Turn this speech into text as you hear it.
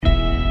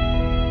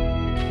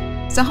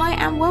So hi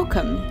and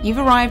welcome. You've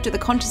arrived at the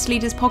Conscious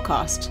Leaders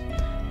podcast.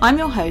 I'm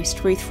your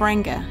host, Ruth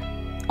Ferenga.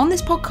 On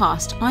this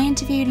podcast, I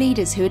interview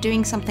leaders who are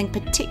doing something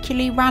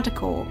particularly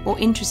radical or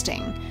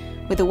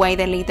interesting with the way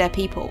they lead their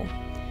people.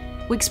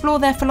 We explore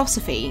their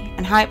philosophy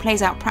and how it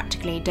plays out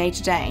practically day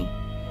to day.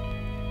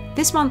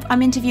 This month,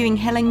 I'm interviewing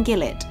Helen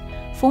Gillett,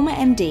 former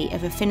MD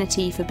of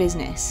Affinity for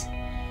Business.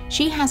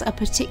 She has a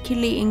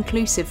particularly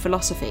inclusive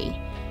philosophy.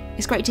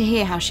 It's great to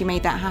hear how she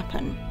made that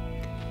happen.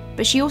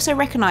 But she also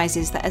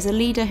recognises that as a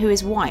leader who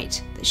is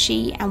white, that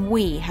she and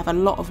we have a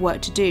lot of work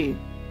to do.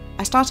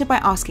 I started by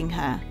asking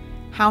her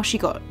how she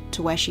got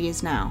to where she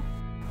is now.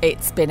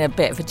 It's been a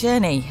bit of a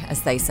journey,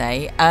 as they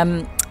say.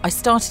 I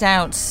started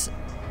out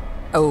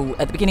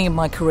at the beginning of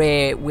my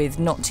career with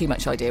not too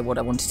much idea what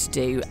I wanted to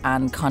do,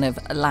 and kind of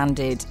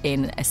landed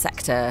in a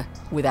sector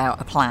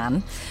without a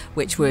plan,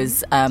 which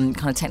was kind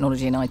of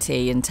technology and IT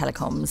and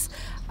telecoms.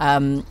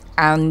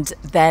 And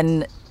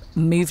then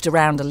moved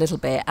around a little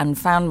bit and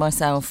found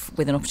myself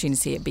with an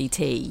opportunity at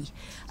BT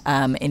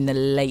in the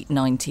late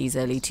 90s,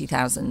 early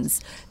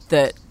 2000s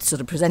that sort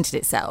of presented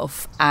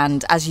itself.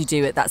 And as you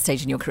do at that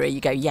stage in your career,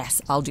 you go,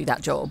 yes, I'll do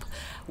that job,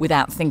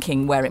 without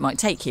thinking where it might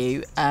take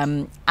you.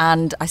 And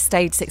I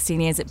stayed 16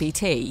 years at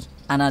BT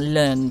and I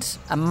learned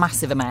a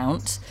massive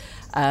amount,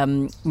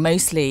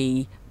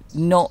 mostly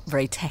not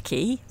very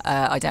techie.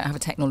 I don't have a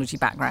technology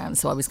background,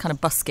 so I was kind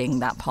of busking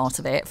that part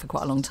of it for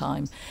quite a long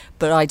time.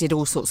 But I did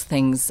all sorts of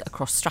things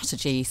across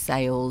strategy,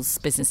 sales,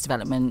 business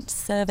development,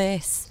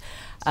 service,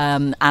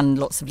 and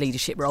lots of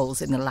leadership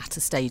roles in the latter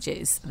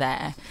stages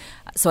there.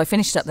 So I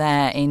finished up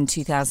there in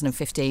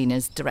 2015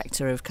 as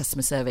Director of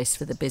Customer Service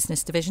for the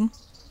business division,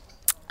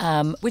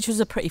 which was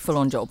a pretty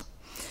full-on job.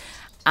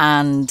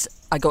 And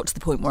I got to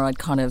the point where I'd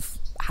kind of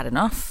had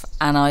enough,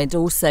 and I'd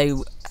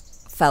also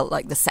felt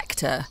like the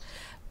sector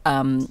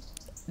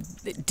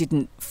it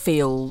didn't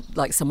feel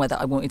like somewhere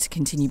that I wanted to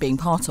continue being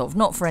part of,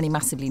 not for any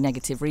massively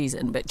negative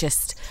reason, but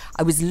just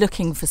I was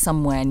looking for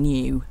somewhere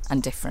new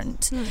and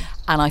different.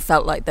 And I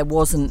felt like there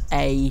wasn't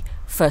a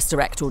First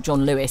Direct or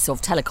John Lewis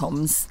of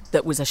telecoms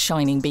that was a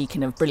shining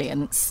beacon of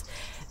brilliance.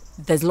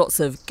 There's lots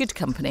of good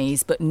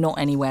companies, but not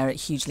anywhere it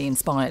hugely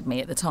inspired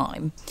me at the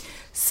time.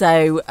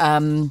 So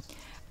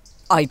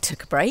I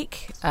took a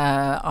break.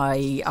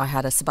 I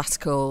had a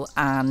sabbatical,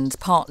 and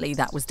partly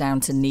that was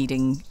down to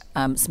needing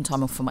some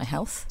time off for my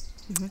health,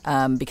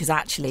 because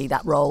actually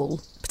that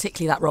role,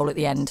 particularly that role at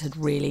the end, had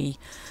really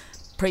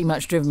pretty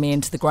much driven me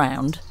into the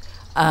ground,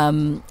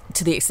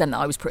 to the extent that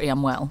I was pretty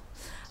unwell,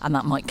 and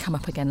that might come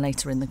up again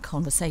later in the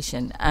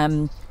conversation.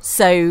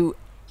 So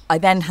I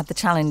then had the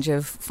challenge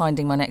of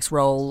finding my next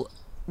role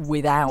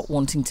without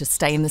wanting to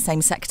stay in the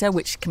same sector,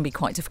 which can be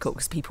quite difficult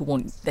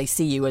because they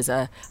see you as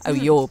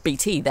you're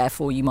BT,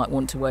 therefore you might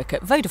want to work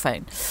at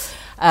Vodafone.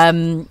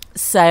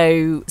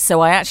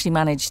 So I actually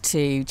managed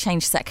to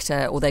change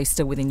sector, although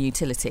still within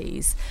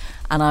utilities,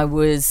 and I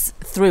was,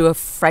 through a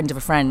friend of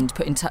a friend,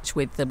 put in touch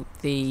with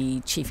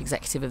the chief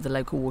executive of the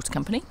local water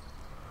company,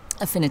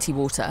 Affinity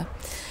Water,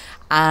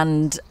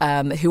 and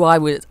who I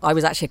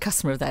was actually a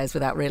customer of theirs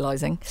without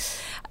realising.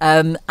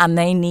 And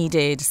they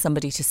needed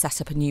somebody to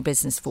set up a new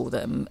business for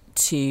them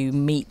to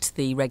meet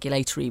the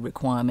regulatory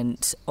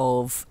requirement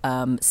of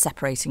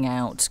separating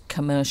out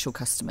commercial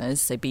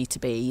customers, so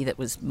B2B, that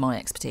was my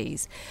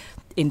expertise,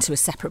 into a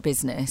separate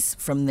business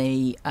from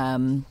the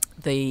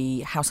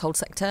household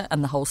sector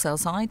and the wholesale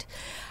side.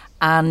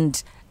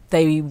 And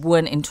they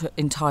weren't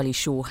entirely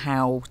sure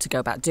how to go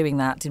about doing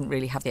that, didn't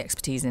really have the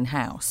expertise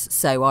in-house.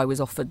 So I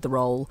was offered the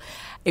role.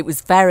 It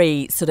was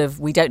very sort of,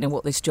 we don't know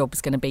what this job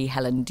is going to be,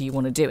 Helen, do you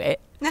want to do it?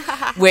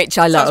 Which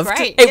I loved.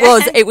 Great.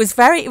 It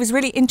was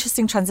really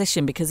interesting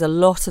transition, because a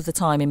lot of the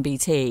time in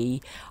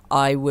BT,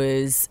 I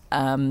was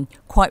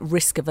quite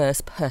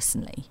risk-averse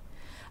personally.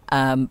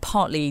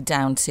 Partly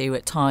down to,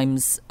 at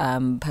times,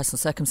 personal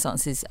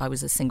circumstances. I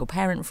was a single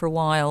parent for a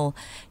while.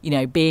 You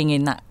know, being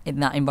in that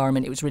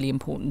environment, it was really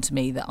important to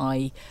me that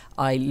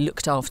I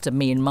looked after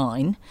me and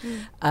mine.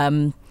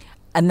 And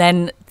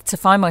then to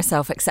find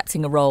myself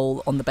accepting a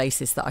role on the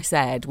basis that I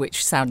said,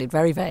 which sounded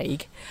very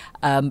vague,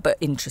 but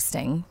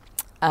interesting,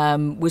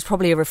 was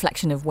probably a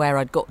reflection of where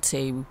I'd got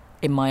to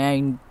in my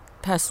own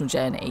personal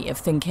journey of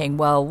thinking,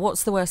 well,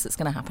 what's the worst that's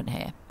going to happen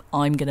here?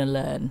 I'm going to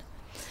learn.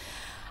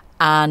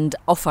 And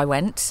off I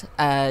went,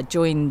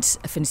 joined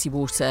Affinity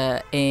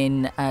Water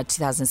in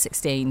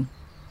 2016,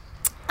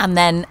 and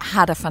then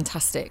had a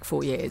fantastic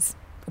 4 years,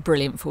 a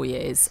brilliant 4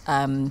 years.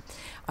 I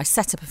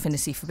set up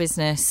Affinity for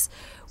Business.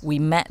 We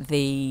met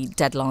the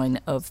deadline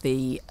of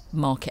the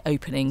market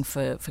opening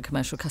for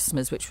commercial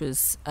customers, which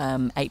was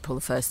April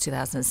the 1st,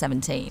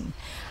 2017,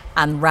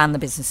 and ran the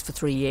business for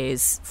 3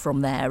 years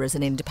from there as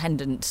an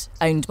independent,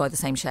 owned by the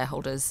same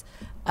shareholders,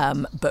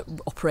 but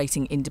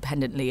operating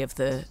independently of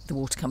the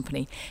water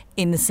company,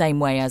 in the same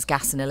way as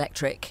gas and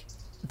electric.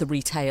 The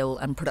retail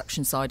and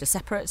production side are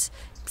separate,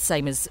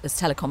 same as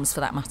telecoms for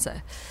that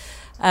matter.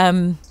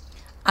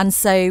 And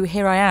so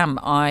here I am.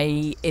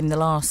 In the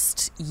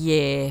last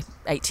year,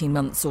 18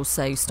 months or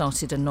so,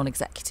 started a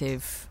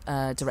non-executive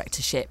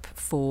directorship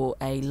for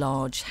a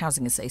large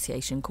housing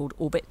association called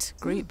Orbit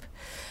Group.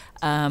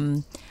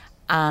 And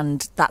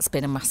that's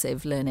been a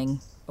massive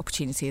learning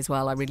opportunity as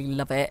well. I really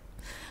love it.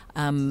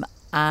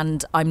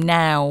 And I'm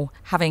now,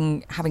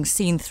 having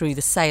seen through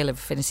the sale of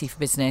Affinity for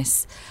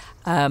Business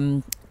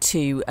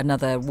to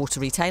another water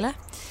retailer,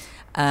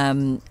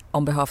 on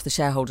behalf of the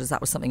shareholders,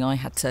 that was something I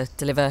had to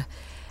deliver.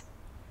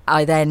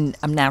 I then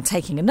am now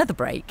taking another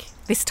break,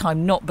 this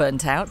time not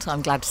burnt out,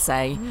 I'm glad to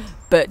say,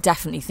 but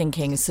definitely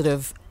thinking sort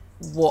of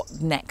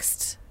what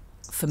next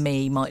for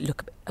me might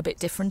look a bit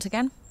different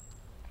again.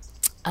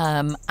 So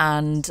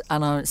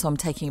I'm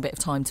taking a bit of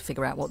time to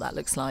figure out what that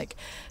looks like,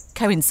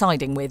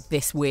 coinciding with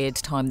this weird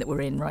time that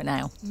we're in right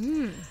now,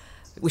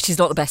 which is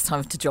not the best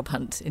time to job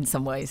hunt in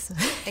some ways.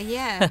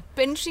 Yeah,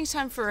 but interesting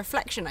time for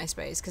reflection, I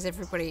suppose, because it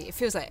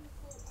feels like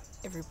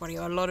everybody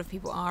or a lot of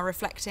people are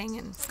reflecting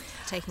and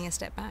taking a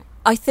step back.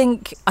 I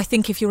think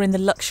if you're in the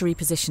luxury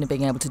position of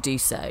being able to do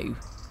so,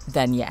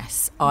 then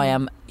yes, I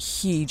am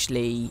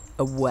hugely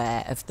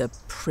aware of the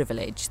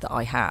privilege that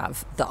I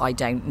have, that I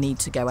don't need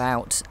to go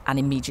out and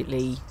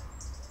immediately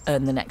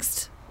earn the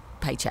next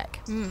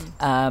paycheck.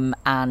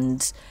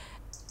 And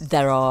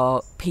there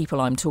are people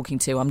I'm talking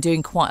to. I'm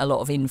doing quite a lot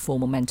of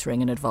informal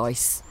mentoring and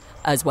advice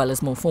as well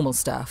as more formal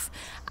stuff.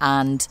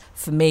 And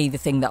for me, the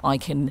thing that I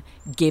can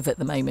give at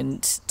the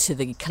moment to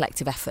the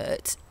collective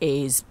effort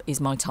is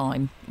my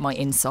time, my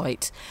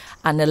insight,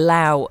 and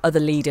allow other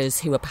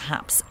leaders who are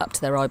perhaps up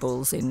to their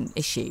eyeballs in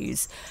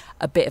issues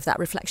a bit of that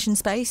reflection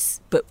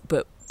space, but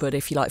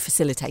if you like,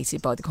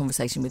 facilitated by the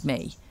conversation with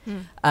me.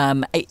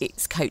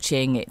 It's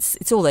coaching,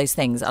 it's all those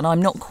things, and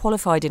I'm not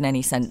qualified in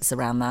any sense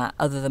around that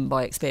other than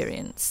by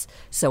experience.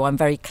 So I'm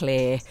very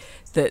clear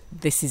that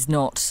this is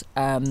not,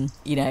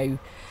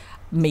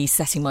 me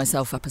setting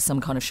myself up as some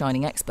kind of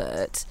shining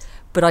expert,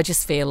 but I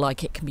just feel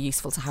like it can be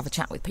useful to have a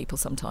chat with people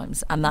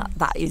sometimes, and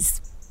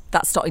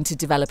that's starting to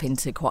develop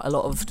into quite a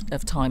lot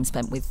of time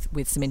spent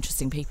with some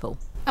interesting people.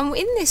 And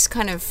in this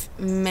kind of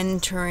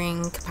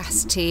mentoring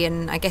capacity,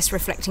 and I guess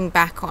reflecting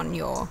back on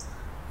your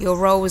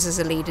roles as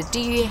a leader,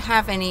 do you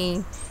have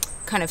any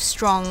kind of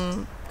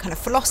strong kind of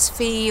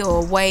philosophy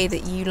or way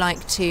that you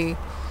like to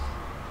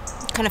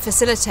kind of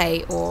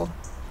facilitate or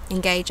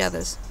engage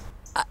others?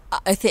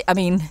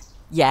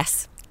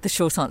 Yes, the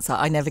short answer.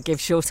 I never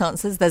give short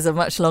answers. There's a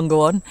much longer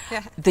one.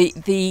 Yeah.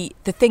 The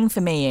thing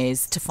for me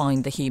is to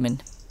find the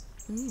human.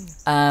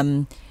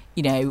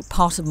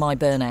 Part of my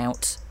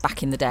burnout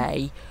back in the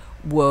day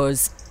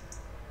was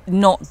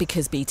not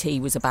because BT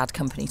was a bad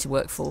company to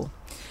work for.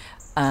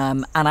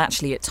 And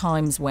actually at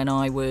times when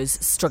I was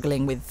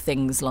struggling with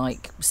things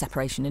like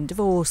separation and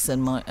divorce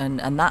and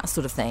that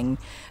sort of thing,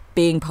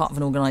 being part of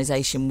an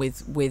organisation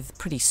with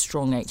pretty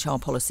strong HR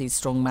policies,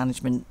 strong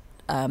management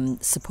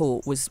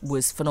support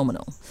was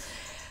phenomenal.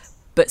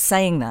 But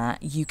saying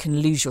that, you can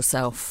lose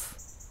yourself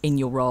in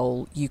your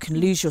role. You can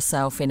lose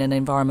yourself in an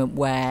environment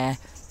where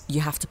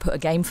you have to put a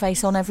game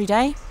face on every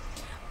day.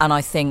 And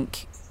I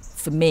think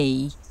for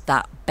me,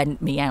 that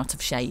bent me out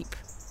of shape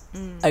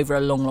over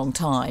a long, long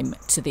time,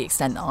 to the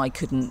extent that I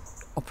couldn't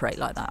operate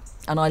like that.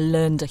 And I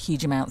learned a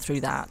huge amount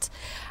through that.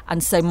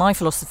 And so my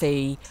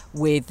philosophy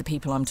with the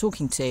people I'm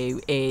talking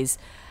to is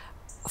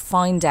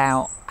find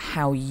out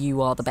how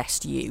you are the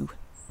best you.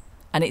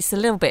 And it's a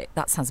little bit,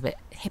 that sounds a bit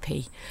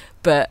hippie,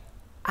 but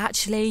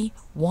actually,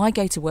 why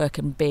go to work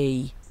and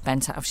be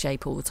bent out of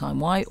shape all the time?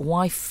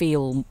 Why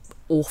feel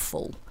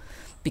awful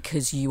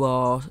because you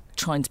are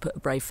trying to put a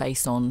brave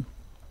face on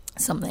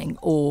something,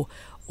 or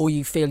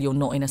you feel you're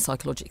not in a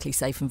psychologically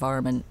safe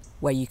environment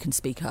where you can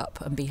speak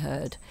up and be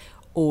heard,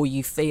 or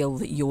you feel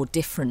that your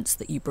difference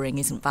that you bring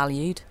isn't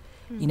valued,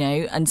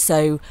 And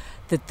so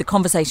the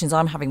conversations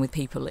I'm having with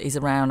people is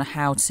around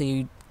how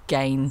to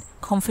gain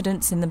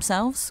confidence in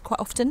themselves quite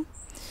often,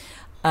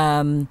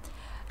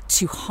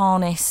 to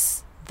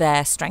harness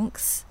their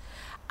strengths.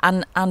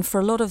 And for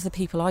a lot of the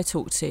people I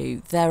talk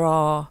to, there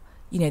are,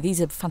 these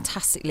are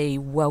fantastically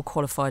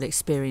well-qualified,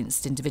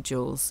 experienced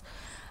individuals.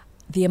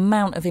 The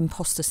amount of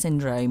imposter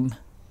syndrome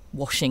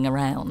washing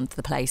around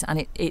the place,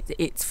 and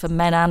it's for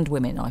men and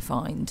women, I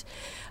find,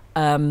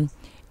 and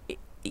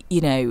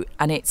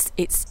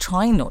it's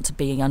trying not to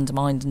be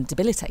undermined and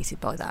debilitated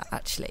by that,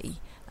 actually.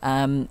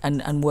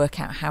 And work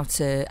out how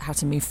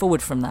to move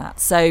forward from that.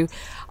 So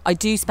I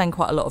do spend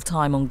quite a lot of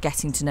time on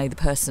getting to know the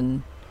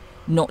person,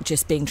 not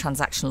just being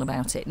transactional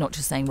about it, not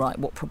just saying, right,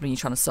 what problem are you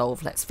trying to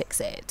solve, let's fix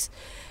it.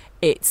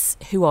 It's,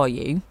 who are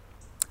you?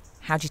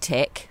 How do you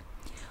tick?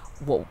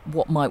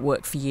 What might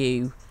work for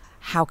you?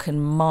 How can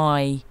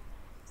my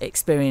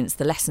experience,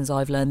 the lessons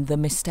I've learned, the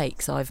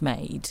mistakes I've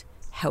made,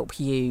 help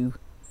you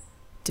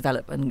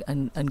develop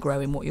and grow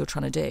in what you're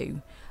trying to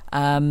do?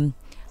 And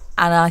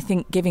I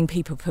think giving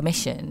people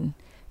permission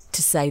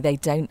to say they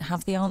don't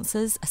have the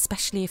answers,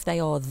 especially if they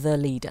are the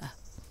leader.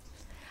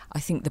 I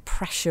think the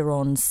pressure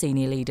on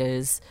senior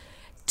leaders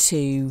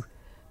to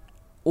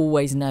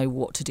always know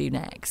what to do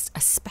next,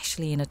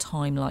 especially in a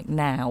time like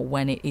now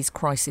when it is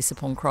crisis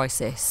upon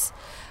crisis.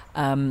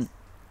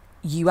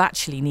 You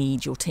actually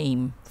need your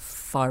team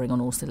firing on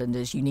all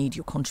cylinders. You need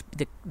your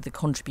the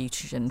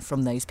contribution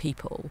from those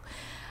people,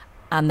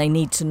 and they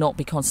need to not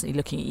be constantly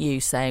looking at you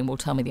saying, well,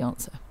 tell me the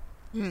answer.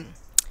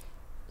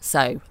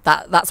 So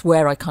that's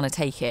where I kind of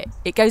take it.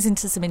 It goes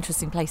into some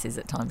interesting places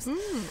at times.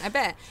 I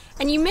bet.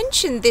 And you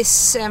mentioned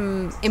this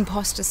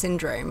imposter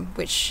syndrome,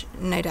 which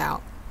no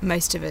doubt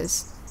most of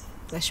us,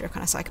 unless you're a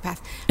kind of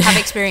psychopath, have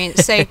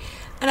experienced. So,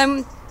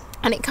 and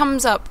it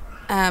comes up.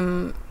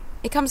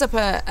 It comes up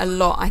a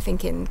lot, I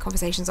think, in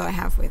conversations I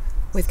have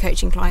with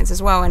coaching clients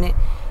as well. And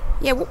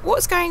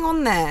what's going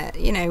on there?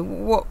 You know,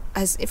 what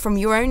as from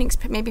your own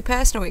maybe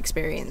personal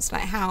experience,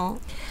 like how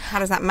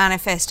does that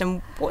manifest,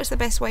 and what is the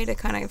best way to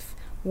kind of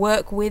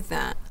work with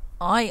that?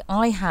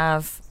 I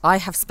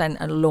have spent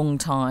a long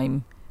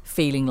time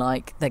feeling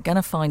like they're going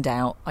to find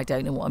out I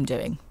don't know what I'm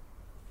doing,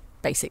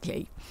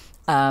 basically,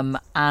 and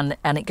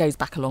it goes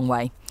back a long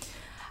way,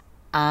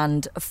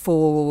 and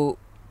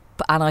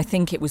I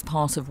think it was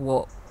part of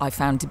what I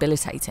found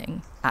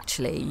debilitating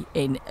actually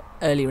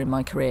earlier in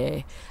my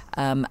career,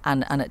 and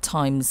at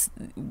times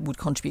would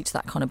contribute to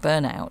that kind of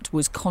burnout,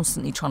 was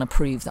constantly trying to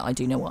prove that I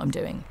do know what I'm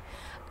doing.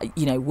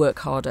 You know, work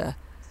harder,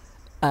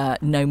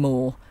 know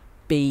more,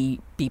 be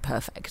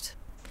perfect,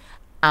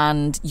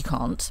 and you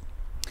can't.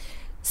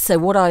 So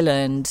what I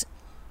learned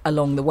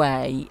along the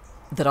way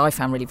that I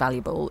found really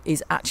valuable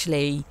is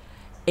actually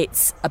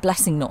it's a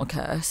blessing, not a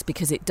curse,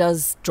 because it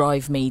does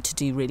drive me to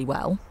do really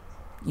well.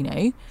 You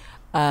know,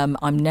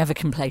 I'm never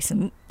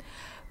complacent,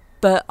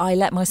 but I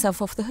let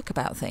myself off the hook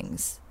about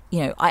things.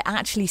 You know, I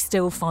actually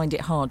still find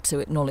it hard to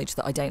acknowledge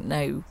that I don't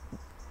know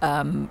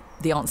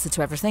the answer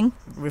to everything.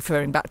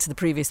 Referring back to the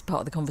previous part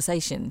of the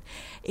conversation,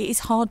 it is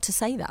hard to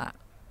say that.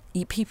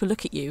 People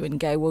look at you and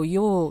go, well,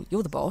 you're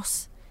the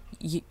boss.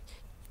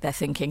 They're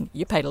thinking,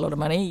 you're paid a lot of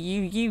money,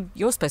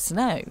 you're supposed to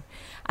know.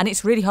 And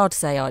it's really hard to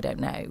say, I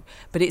don't know.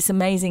 But it's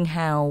amazing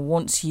how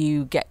once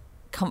you get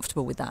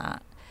comfortable with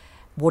that,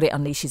 what it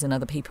unleashes in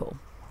other people.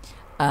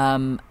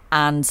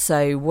 And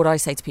so what I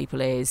say to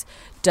people is,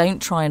 don't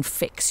try and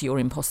fix your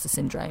imposter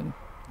syndrome.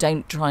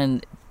 Don't try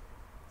and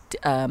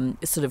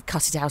sort of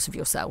cut it out of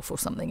yourself or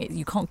something.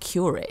 You can't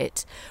cure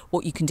it.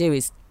 What you can do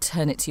is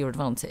turn it to your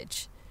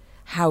advantage.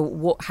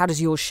 How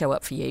does yours show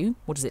up for you?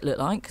 What does it look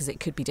like? Because it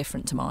could be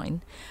different to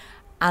mine.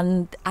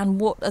 And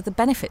what are the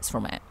benefits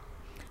from it?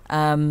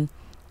 And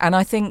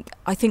I think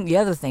the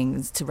other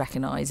things to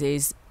recognise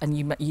is, and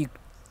you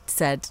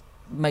said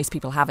most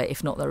people have it,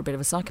 if not they're a bit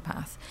of a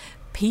psychopath.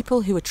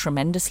 People who are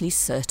tremendously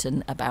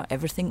certain about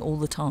everything all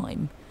the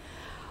time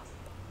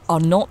are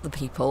not the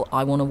people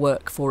I want to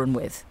work for and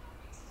with,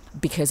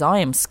 because I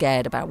am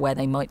scared about where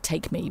they might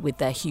take me with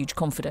their huge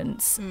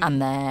confidence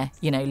and their,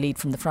 lead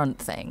from the front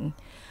thing.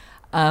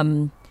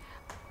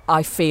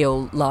 I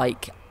feel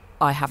like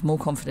I have more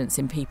confidence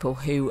in people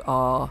who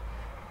are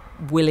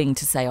willing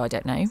to say, I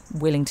don't know,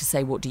 willing to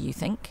say, what do you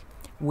think?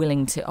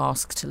 Willing to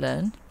ask to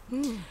learn.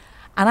 And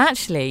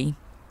actually,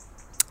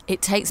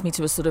 it takes me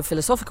to a sort of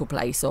philosophical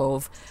place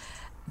of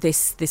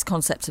this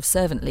concept of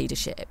servant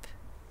leadership.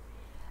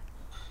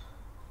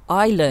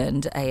 I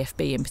learned at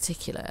AFB in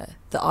particular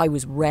that I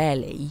was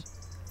rarely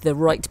the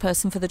right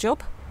person for the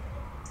job.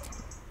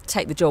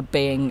 Take the job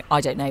being,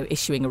 I don't know,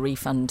 issuing a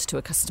refund to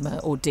a customer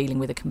or dealing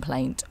with a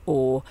complaint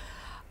or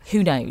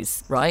who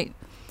knows, right?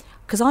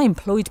 Because I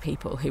employed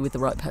people who were the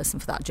right person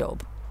for that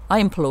job. I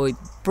employed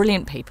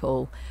brilliant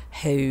people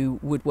who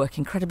would work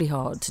incredibly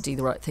hard to do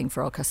the right thing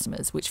for our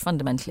customers, which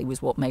fundamentally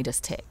was what made us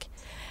tick.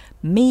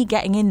 Me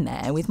getting in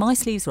there with my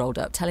sleeves rolled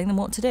up, telling them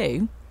what to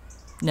do?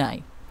 No.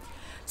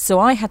 So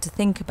I had to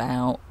think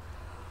about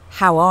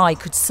how I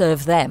could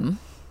serve them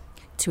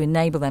to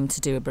enable them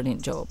to do a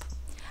brilliant job.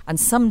 And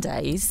some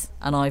days,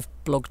 and I've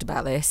blogged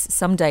about this,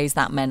 some days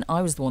that meant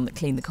I was the one that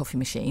cleaned the coffee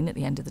machine at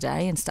the end of the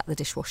day and stacked the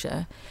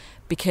dishwasher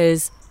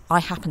because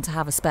I happened to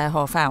have a spare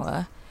half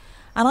hour.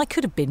 And I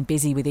could have been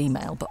busy with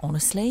email, but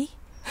honestly,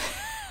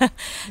 there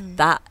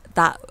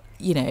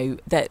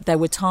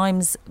were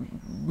times,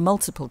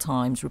 multiple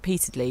times,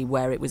 repeatedly,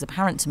 where it was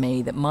apparent to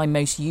me that my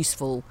most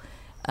useful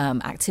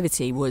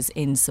activity was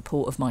in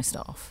support of my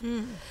staff.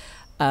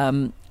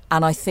 And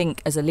I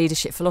think as a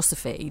leadership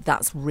philosophy,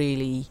 that's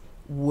really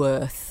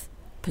worth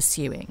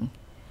pursuing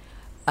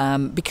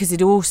because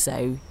it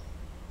also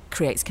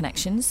creates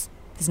connections.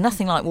 There's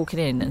nothing like walking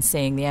in and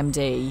seeing the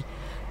MD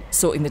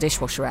sorting the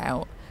dishwasher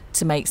out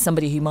to make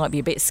somebody who might be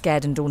a bit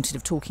scared and daunted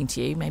of talking to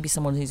you, maybe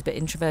someone who's a bit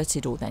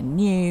introverted or they're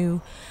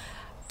new,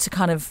 to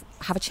kind of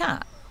have a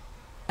chat.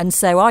 And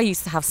so I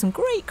used to have some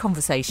great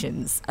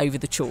conversations over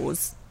the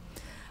chores.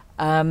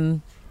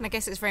 And I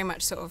guess it's very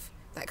much sort of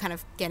that kind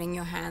of getting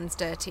your hands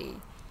dirty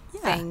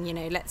thing,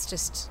 let's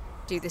just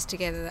do this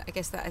together. I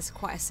guess that is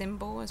quite a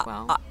symbol as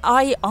well.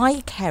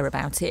 I care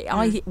about it.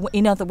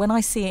 When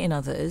I see it in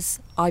others,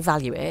 I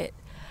value it.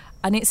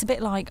 And it's a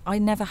bit like I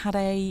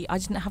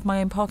didn't have my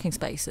own parking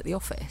space at the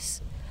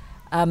office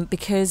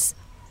because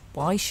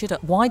why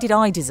did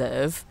I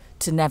deserve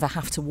to never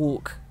have to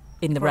walk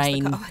in the Across the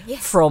rain car,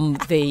 yes. from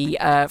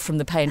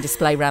the pay and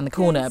display around the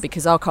corner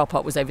because our car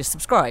park was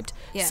oversubscribed.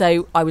 Yeah.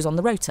 So I was on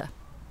the rota.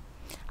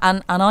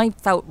 And I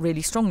felt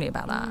really strongly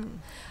about that.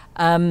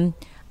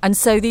 And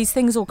so these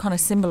things all kind of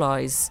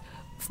symbolise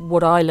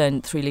what I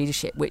learned through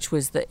leadership, which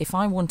was that if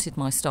I wanted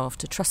my staff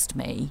to trust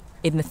me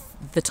in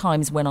the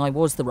times when I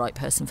was the right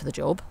person for the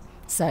job,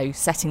 so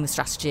setting the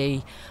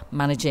strategy,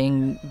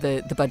 managing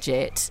the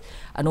budget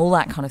and all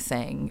that kind of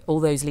thing, all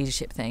those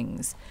leadership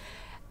things,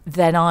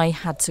 then I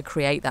had to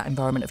create that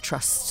environment of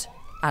trust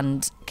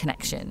and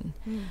connection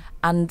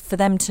and for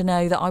them to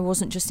know that I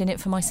wasn't just in it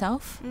for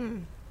myself.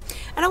 And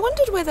I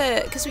wondered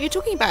whether, because you're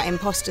talking about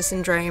imposter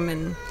syndrome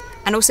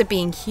and also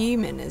being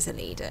human as a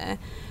leader,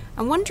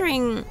 I'm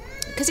wondering,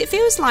 because it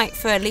feels like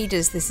for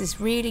leaders there's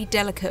this really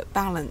delicate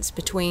balance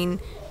between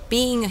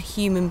being a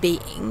human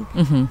being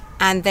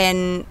and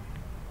then,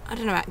 I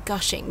don't know about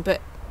gushing, but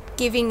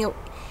giving,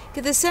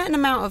 because there's a certain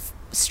amount of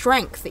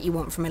strength that you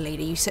want from a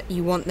leader.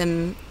 You want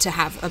them to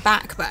have a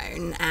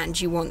backbone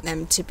and you want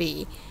them to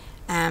be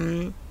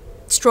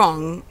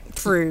strong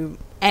through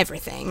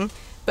everything,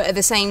 but at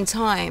the same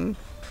time,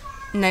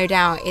 no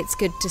doubt it's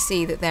good to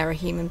see that they're a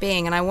human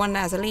being. And I wonder,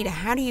 as a leader,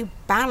 how do you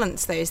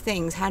balance those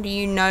things? How do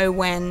you know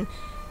when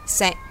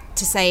to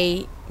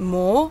say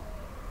more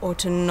or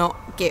to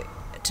not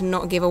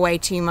give away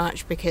too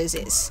much because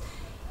it's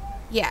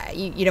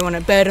you don't want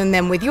to burden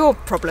them with your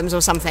problems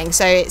or something.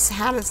 So it's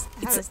how does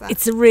that?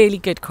 It's a really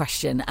good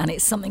question, and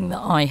it's something that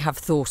I have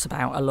thought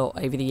about a lot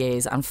over the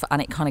years, and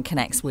it kind of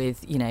connects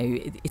with,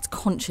 it's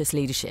conscious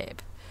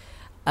leadership.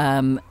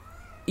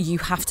 You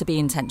have to be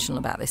intentional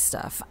about this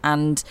stuff.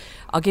 And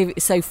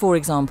for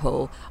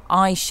example,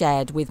 I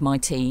shared with my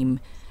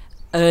team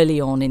early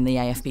on in the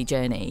AFB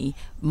journey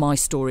my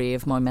story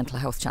of my mental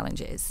health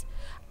challenges.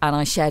 And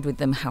I shared with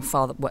them how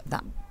far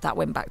that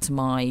went back to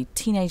my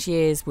teenage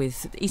years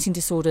with eating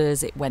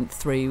disorders. It went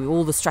through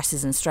all the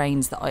stresses and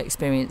strains that I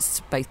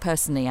experienced both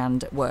personally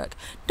and at work.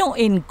 Not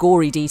in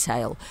gory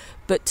detail,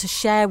 but to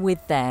share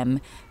with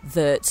them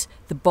that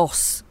the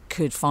boss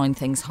could find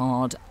things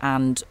hard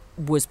and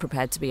was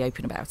prepared to be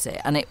open about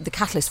it. And the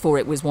catalyst for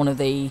it was one of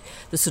the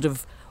sort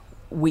of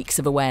weeks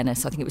of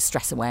awareness. I think it was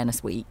Stress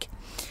Awareness Week.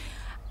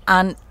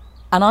 And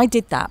I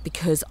did that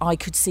because I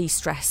could see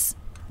stress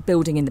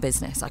building in the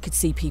business. I could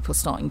see people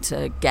starting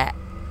to get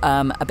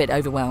a bit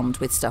overwhelmed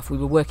with stuff. We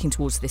were working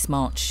towards this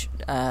March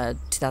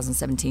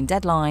 2017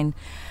 deadline,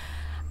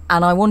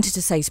 and I wanted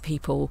to say to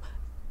people,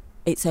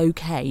 it's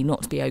okay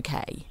not to be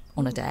okay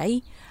on a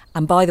day,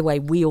 and by the way,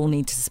 we all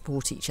need to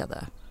support each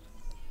other.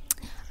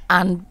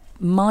 And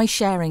my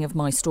sharing of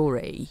my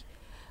story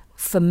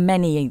for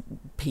many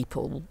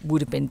people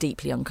would have been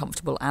deeply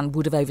uncomfortable and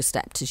would have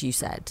overstepped, as you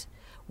said.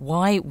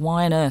 Why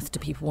on earth do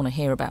people want to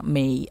hear about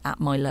me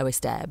at my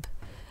lowest ebb,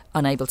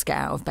 unable to get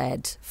out of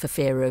bed for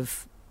fear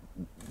of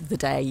the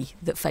day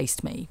that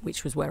faced me,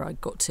 which was where I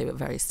got to at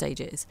various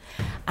stages?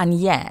 And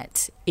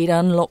yet it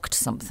unlocked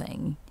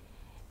something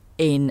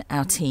in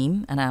our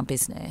team and our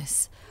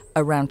business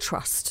around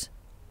trust.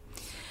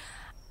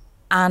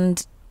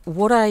 And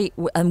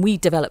we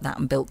developed that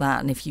and built that,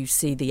 and if you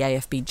see the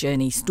AFB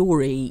journey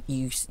story,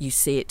 you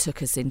see it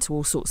took us into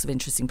all sorts of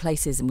interesting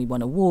places, and we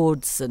won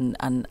awards, and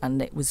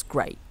it was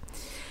great.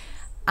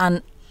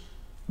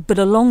 But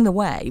along the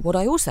way, what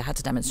I also had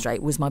to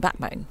demonstrate was my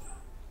backbone.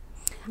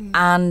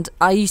 And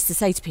I used to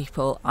say to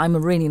people, I'm a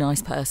really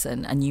nice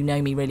person and you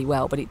know me really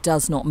well, but it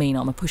does not mean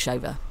I'm a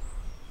pushover.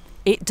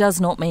 It does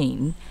not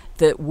mean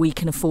that we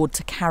can afford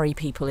to carry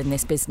people in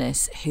this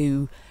business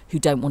who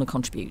don't want to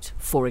contribute,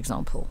 for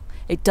example.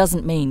 It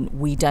doesn't mean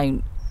we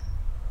don't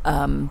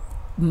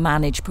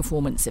manage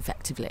performance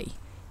effectively.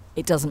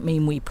 It doesn't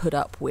mean we put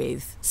up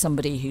with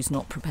somebody who's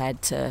not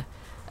prepared to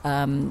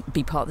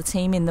be part of the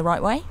team in the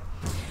right way.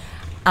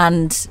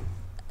 And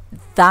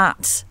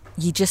that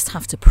you just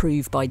have to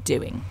prove by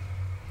doing.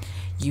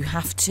 You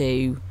have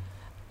to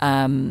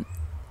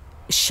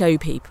show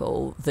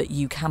people that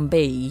you can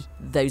be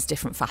those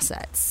different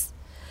facets.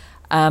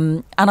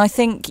 And I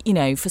think,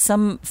 for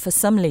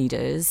some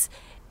leaders,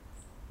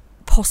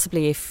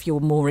 possibly if you're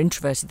more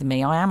introverted than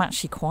me, I am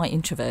actually quite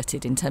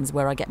introverted in terms of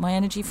where I get my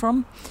energy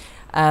from.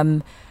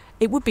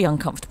 It would be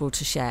uncomfortable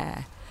to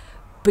share,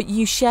 but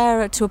you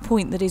share it to a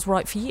point that is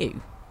right for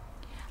you.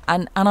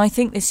 And I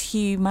think this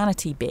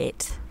humanity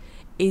bit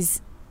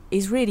is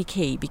really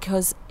key,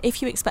 because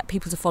if you expect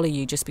people to follow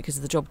you just because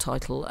of the job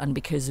title and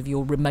because of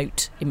your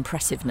remote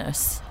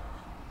impressiveness,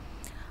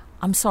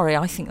 I'm sorry,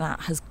 I think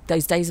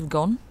those days have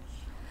gone.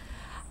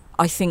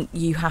 I think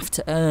you have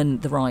to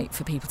earn the right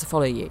for people to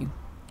follow you.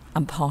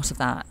 And part of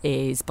that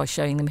is by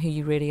showing them who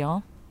you really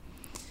are,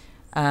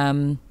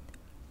 and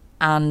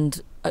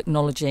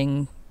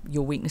acknowledging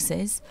your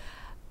weaknesses,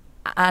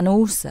 and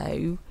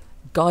also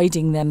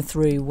guiding them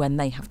through when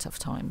they have tough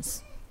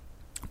times,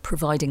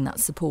 providing that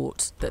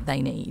support that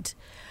they need.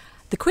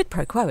 The quid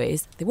pro quo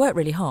is they work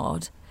really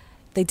hard,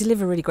 they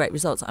deliver really great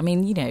results. I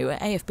mean,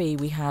 at AFB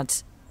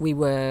we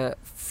were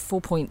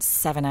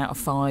 4.7 out of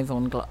 5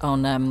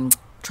 on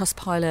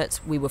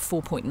Trustpilot, we were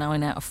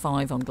 4.9 out of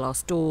 5 on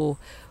Glassdoor.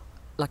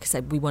 like I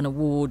said, we won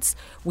awards.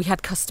 We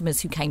had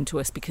customers who came to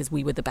us because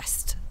we were the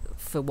best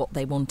for what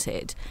they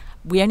wanted.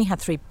 We only had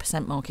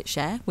 3% market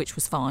share, which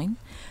was fine.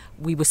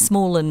 We were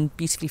small and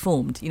beautifully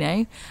formed, you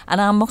know. And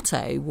our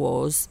motto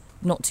was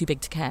not too big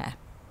to care.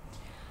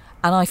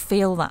 And I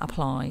feel that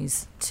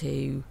applies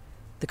to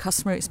the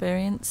customer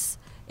experience.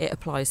 It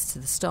applies to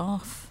the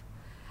staff.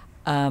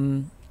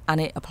 And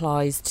it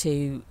applies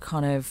to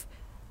kind of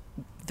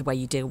the way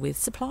you deal with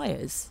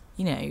suppliers,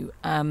 you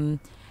know.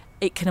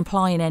 It can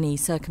apply in any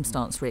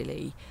circumstance,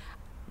 really,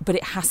 but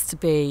it has to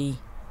be,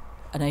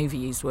 an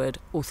overused word,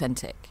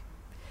 authentic.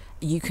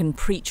 You can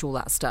preach all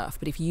that stuff,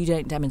 but if you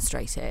don't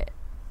demonstrate it,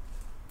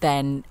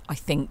 then I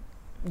think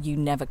you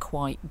never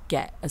quite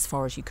get as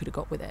far as you could have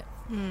got with it.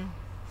 And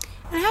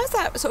how does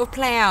that sort of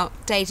play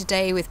out day to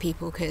day with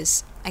people?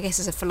 Because I guess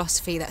as a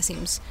philosophy that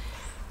seems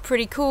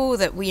pretty cool,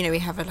 that we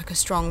have a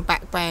strong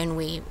backbone,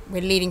 we're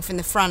leading from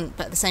the front,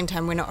 but at the same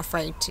time we're not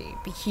afraid to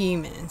be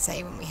human and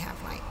say when we have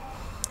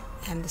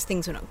there's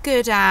things we're not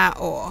good at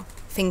or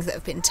things that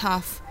have been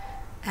tough.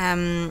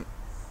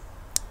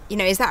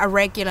 Is that a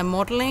regular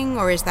modelling,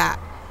 or is that,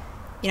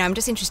 I'm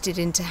just interested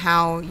into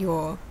how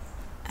you're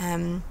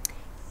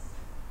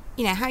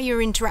how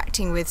you're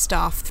interacting with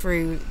staff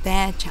through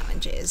their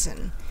challenges.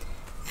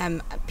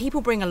 And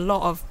people bring a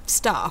lot of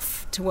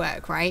stuff to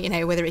work,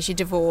 right? Whether it's your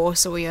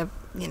divorce or your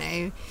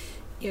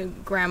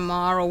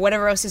grandma or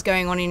whatever else is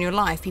going on in your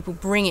life, people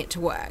bring it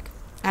to work.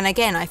 And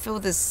again, I feel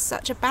there's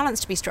such a balance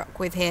to be struck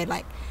with here,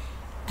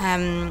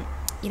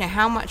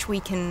 how much we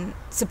can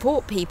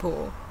support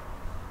people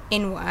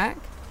in work,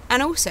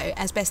 and also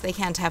as best they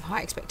can to have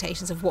high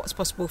expectations of what's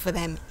possible for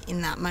them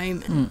in that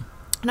moment.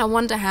 And I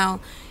wonder how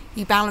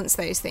you balance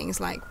those things,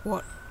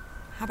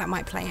 how that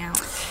might play out.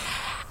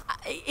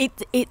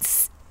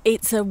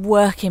 It's a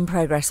work in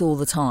progress all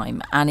the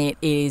time, and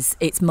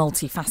it's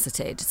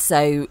multifaceted.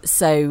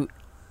 So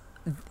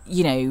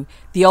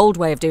the old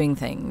way of doing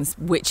things,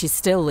 which is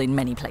still in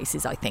many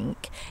places, I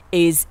think,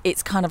 is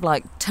it's kind of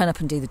like turn up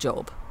and do the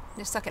job.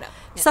 Just suck it up.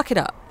 Yeah. Suck it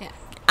up. Yeah.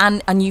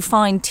 And you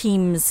find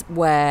teams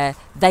where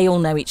they all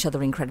know each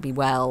other incredibly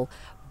well,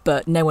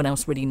 but no one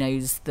else really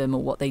knows them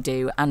or what they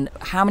do. And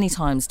how many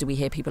times do we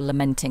hear people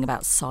lamenting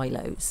about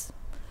silos?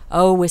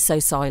 Oh, we're so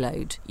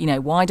siloed.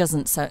 Why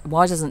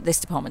doesn't this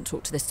department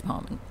talk to this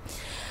department?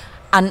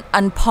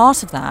 And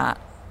part of that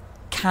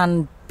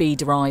can be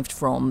derived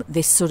from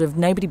this sort of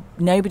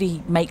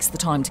nobody makes the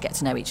time to get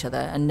to know each other,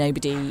 and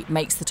nobody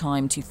makes the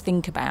time to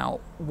think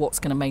about what's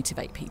going to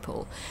motivate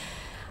people.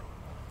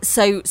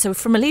 So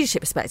from a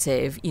leadership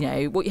perspective,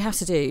 what you have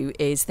to do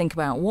is think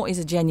about what is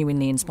a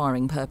genuinely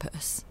inspiring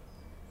purpose.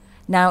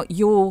 Now,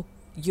 your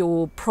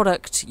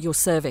product, your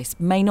service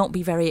may not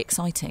be very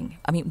exciting.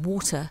 I mean,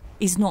 water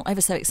is not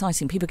ever so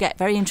exciting. People get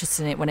very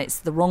interested in it when it's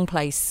the wrong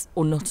place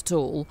or not at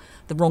all,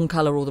 the wrong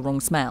colour or the wrong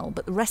smell.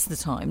 But the rest of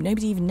the time,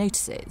 nobody even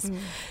notices.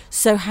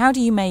 So how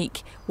do you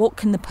what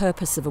can the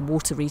purpose of a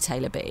water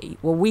retailer be?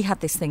 Well, we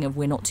had this thing of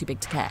we're not too big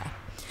to care.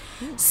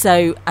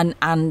 So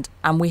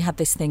and we had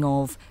this thing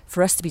of,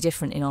 for us to be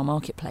different in our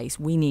marketplace,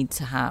 we need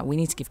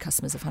to give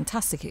customers a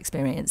fantastic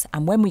experience,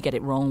 and when we get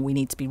it wrong, we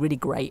need to be really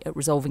great at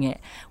resolving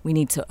it. We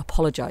need to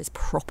apologise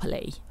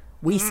properly.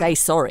 We say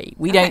sorry.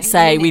 We don't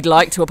say we'd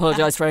like to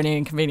apologise for any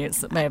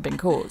inconvenience that may have been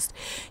caused.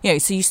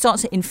 So you start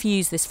to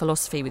infuse this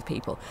philosophy with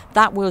people.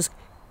 That was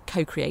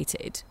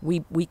co-created.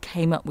 We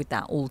came up with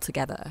that all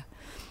together.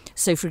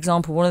 So, for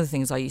example, one of the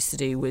things I used to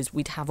do was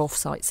we'd have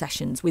off-site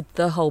sessions with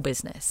the whole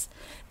business.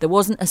 There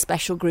wasn't a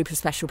special group of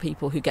special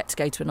people who get to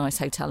go to a nice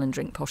hotel and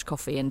drink posh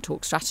coffee and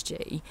talk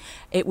strategy.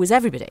 It was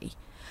everybody.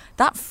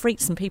 That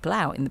freaked some people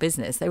out in the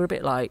business. They were a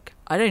bit like,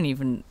 I don't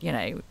even,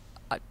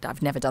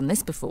 I've never done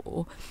this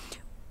before.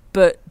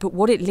 But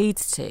what it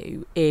leads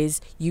to is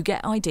you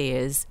get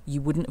ideas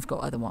you wouldn't have got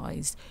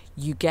otherwise.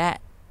 You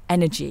get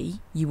energy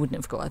you wouldn't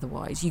have got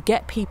otherwise. You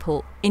get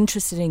people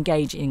interested in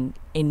engaging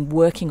in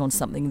working on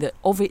something that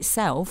of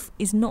itself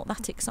is not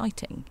that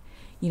exciting,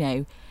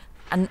 and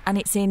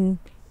it's in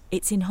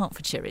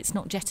Hertfordshire. It's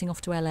not jetting off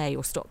to LA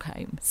or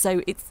Stockholm.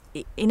 So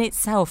in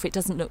itself it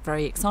doesn't look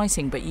very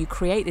exciting, but you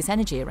create this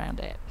energy around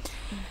it.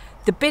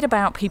 The bit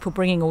about people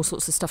bringing all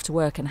sorts of stuff to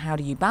work and how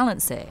do you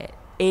balance it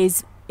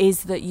is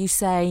that you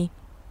say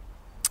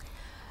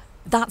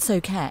that's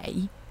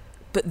okay,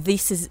 but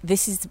this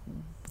is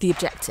the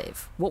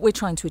objective. What we're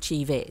trying to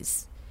achieve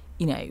is,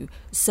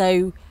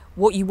 so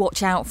what you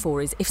watch out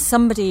for is if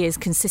somebody is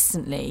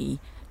consistently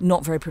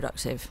not very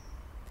productive,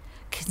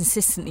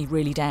 consistently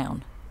really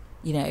down,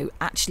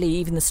 actually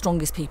even the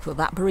strongest people,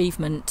 that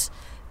bereavement,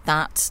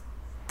 that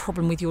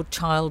problem with your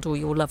child or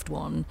your loved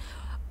one,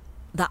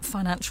 that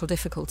financial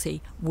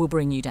difficulty will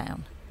bring you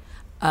down.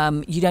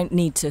 You don't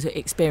need to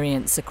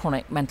experience a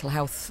chronic mental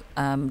health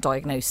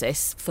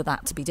diagnosis for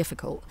that to be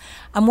difficult.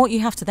 And what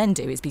you have to then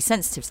do is be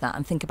sensitive to that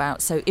and think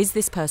about, so is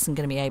this person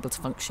going to be able to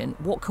function?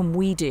 What can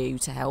we do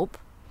to help?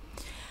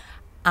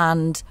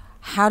 And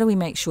how do we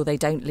make sure they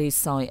don't lose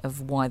sight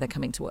of why they're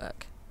coming to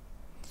work?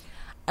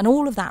 And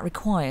all of that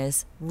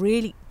requires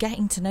really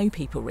getting to know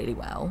people really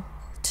well,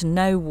 to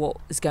know what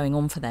is going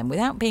on for them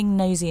without being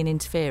nosy and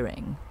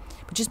interfering.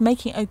 just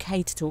making it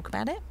okay to talk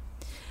about it.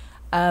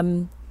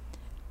 And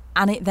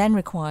it then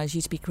requires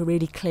you to be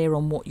really clear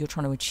on what you're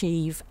trying to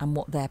achieve and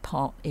what their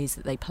part is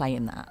that they play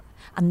in that,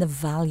 and the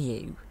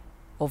value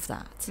of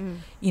that.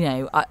 You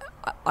know,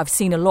 I've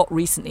seen a lot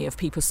recently of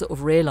people sort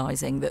of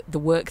realising that the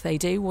work they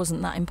do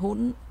wasn't that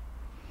important.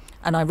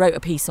 And I wrote a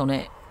piece on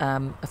it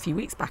a few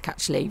weeks back,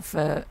 actually,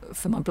 for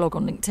my blog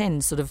on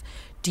LinkedIn, sort of,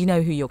 do you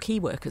know who your key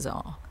workers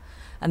are?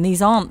 And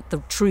these aren't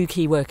the true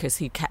key workers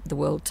who kept the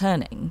world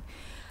turning,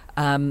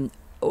 or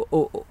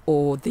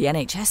the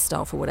NHS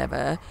staff or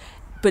whatever,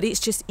 but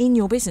it's just in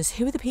your business,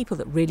 who are the people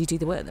that really do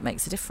the work that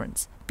makes a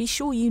difference? Be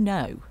sure you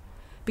know,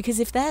 because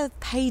if they're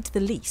paid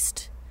the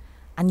least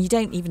and you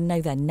don't even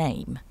know their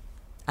name,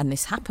 and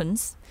this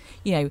happens,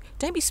 you know,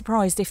 don't be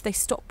surprised if they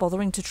stop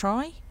bothering to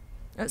try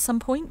at some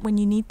point when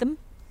you need them.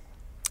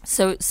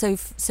 So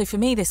for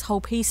me, this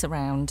whole piece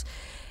around,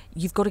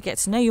 you've got to get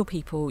to know your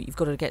people, you've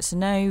got to get to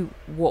know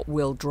what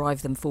will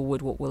drive them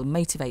forward, what will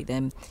motivate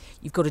them.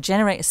 You've got to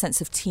generate a sense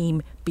of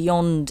team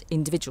beyond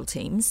individual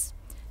teams,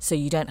 so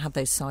you don't have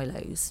those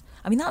silos.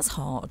 I mean, that's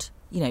hard.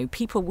 You know,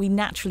 people, we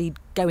naturally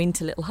go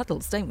into little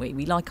huddles, don't we?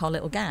 We like our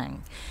little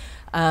gang.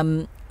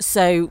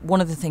 So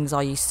one of the things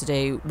I used to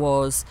do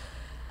was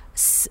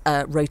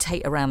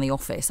rotate around the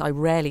office. I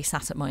rarely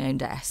sat at my own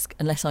desk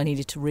unless I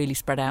needed to really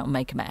spread out and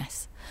make a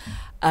mess.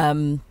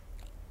 And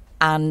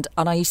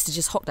I used to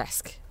just hot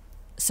desk.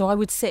 So I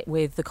would sit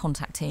with the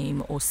contact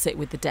team or sit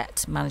with the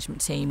debt management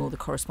team or the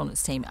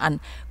correspondence team and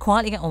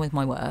quietly get on with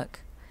my work.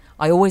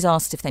 I always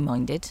asked if they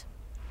minded,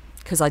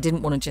 because I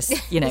didn't want to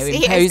just, you know,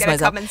 impose myself.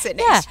 Come and sit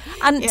next.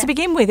 To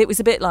begin with, it was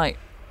a bit like,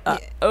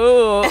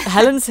 oh,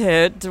 Helen's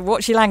here to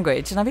watch your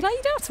language, and I'd be like,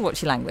 you don't have to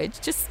watch your language.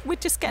 We're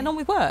just getting on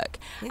with work.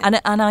 Yeah.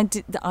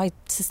 And I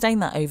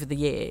sustained that over the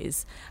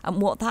years,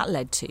 and what that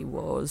led to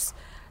was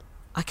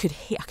I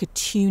could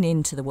tune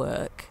into the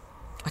work,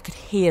 I could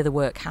hear the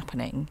work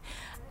happening,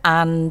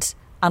 and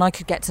I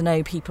could get to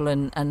know people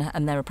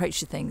and their approach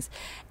to things.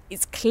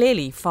 It's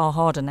clearly far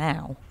harder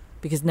now,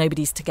 because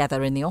nobody's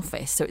together in the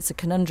office, so it's a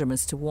conundrum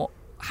as to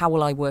how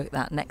will I work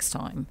that next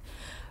time.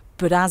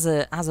 But as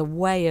a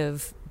way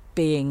of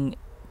being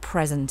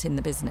present in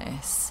the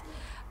business,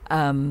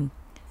 and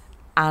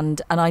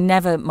I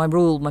never, my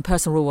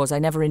personal rule was I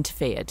never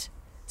interfered.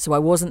 So I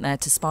wasn't there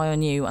to spy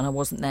on you, and I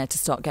wasn't there to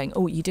start going,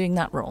 oh, you're doing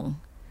that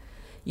wrong.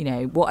 You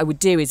know, what I would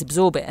do is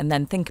absorb it and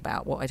then think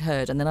about what I'd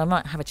heard, and then I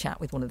might have a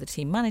chat with one of the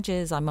team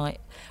managers.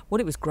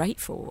 What it was great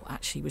for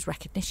actually was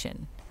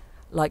recognition.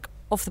 Like,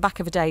 off the back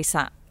of a day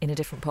sat in a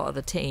different part of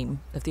the team,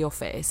 of the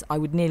office, I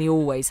would nearly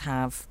always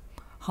have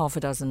half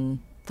a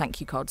dozen thank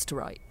you cards to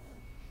write.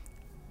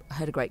 I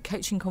heard a great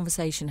coaching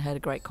conversation, heard a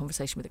great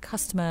conversation with a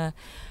customer,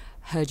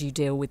 heard you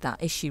deal with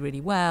that issue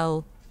really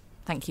well.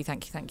 Thank you,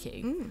 thank you, thank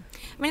you.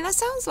 I mean, that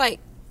sounds like,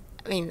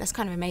 that's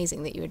kind of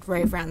amazing that you would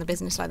rove around the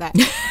business like that.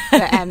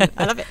 But,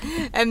 I love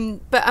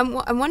it. But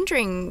I'm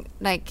wondering,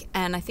 like,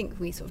 and I think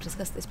we sort of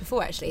discussed this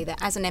before actually, that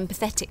as an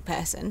empathetic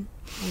person,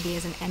 maybe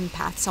as an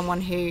empath,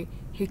 someone who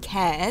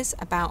cares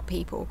about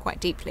people quite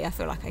deeply, I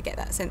feel like I get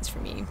that sense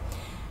from you.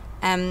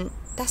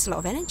 That's a lot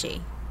of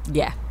energy.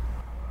 Yeah.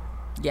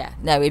 Yeah,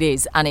 no, it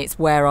is, and it's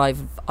where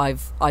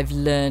I've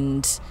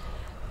learned,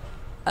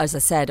 as I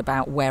said,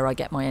 about where I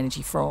get my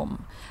energy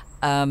from.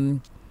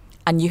 And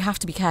you have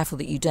to be careful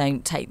that you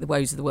don't take the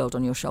woes of the world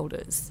on your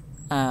shoulders.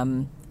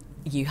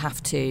 You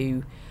have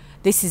to.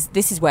 This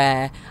is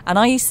where, and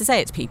I used to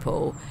say it to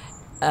people,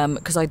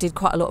 because I did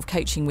quite a lot of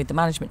coaching with the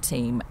management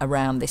team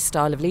around this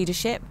style of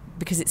leadership,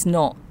 because it's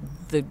not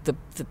the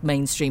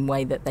mainstream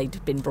way that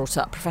they'd been brought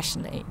up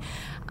professionally.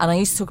 And I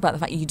used to talk about the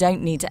fact you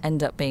don't need to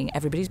end up being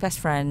everybody's best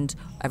friend,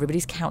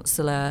 everybody's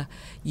counsellor.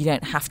 You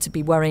don't have to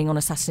be worrying on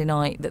a Saturday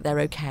night that they're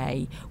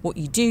okay. What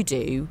you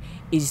do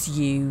is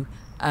you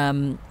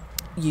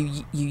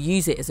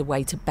use it as a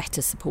way to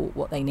better support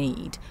what they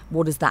need.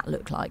 What does that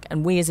look like?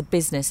 And we as a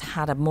business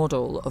had a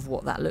model of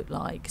what that looked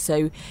like.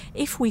 So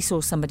if we saw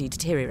somebody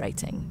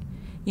deteriorating,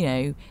 you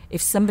know,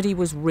 if somebody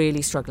was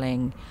really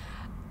struggling,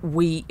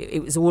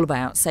 it was all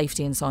about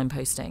safety and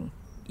signposting.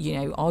 You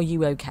know, are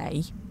you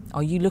okay?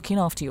 Are you looking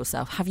after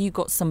yourself? Have you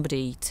got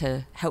somebody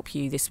to help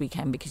you this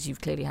weekend because you've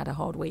clearly had a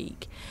hard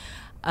week?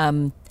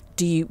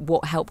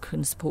 What help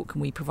and support can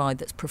we provide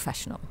that's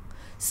professional?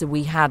 So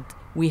we had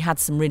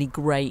some really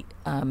great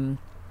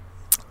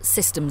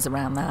systems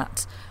around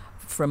that,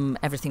 from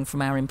everything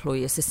from our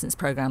employee assistance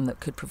program that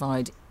could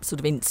provide sort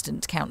of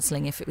instant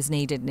counselling if it was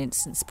needed and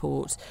instant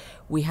support.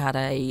 We had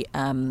a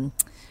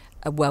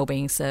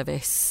wellbeing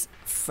service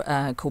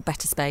called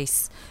Better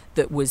Space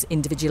that was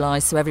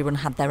individualised, so everyone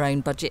had their own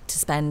budget to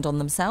spend on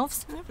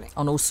themselves. Lovely.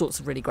 On all sorts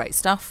of really great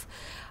stuff.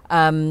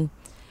 And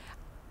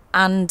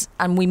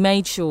we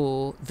made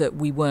sure that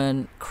we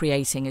weren't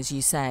creating, as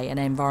you say, an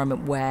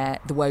environment where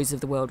the woes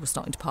of the world were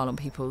starting to pile on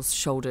people's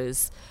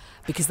shoulders,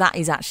 because that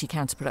is actually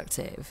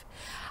counterproductive.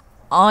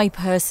 I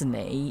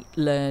personally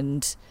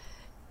learned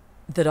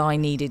that I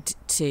needed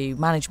to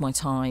manage my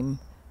time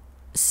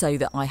so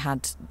that I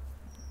had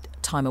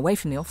time away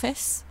from the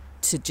office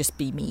to just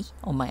be me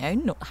on my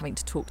own, not having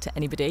to talk to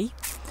anybody,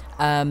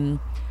 and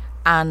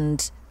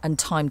and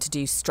time to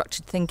do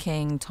structured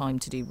thinking, time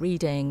to do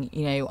reading.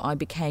 You know, I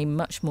became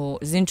much more,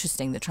 it was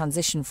interesting, the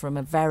transition from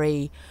a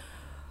very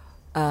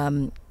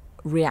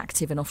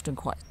reactive and often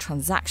quite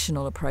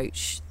transactional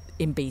approach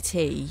in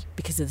BT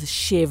because of the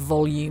sheer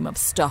volume of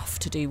stuff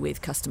to do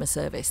with customer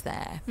service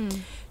there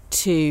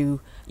to,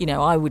 you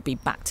know, I would be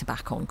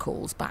back-to-back on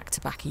calls,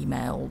 back-to-back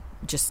email,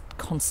 just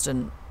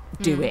constant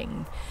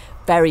doing,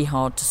 very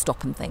hard to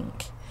stop and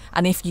think.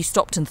 And if you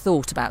stopped and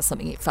thought about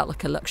something, it felt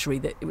like a luxury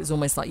that it was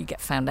almost like you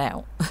get found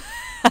out.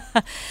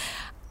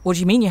 What do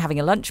you mean you're having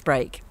a lunch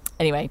break?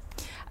 Anyway,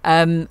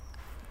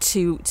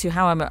 to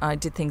how I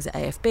did things at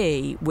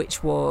AFB,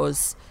 which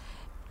was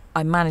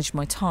I managed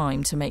my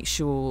time to make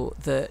sure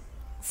that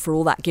for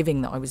all that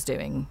giving that I was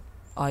doing,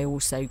 I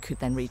also could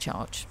then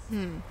recharge.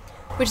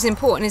 Which is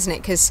important, isn't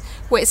it? Because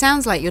what it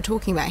sounds like you're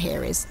talking about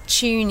here is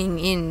tuning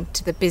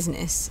into the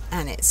business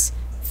and its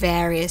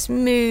various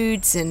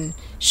moods and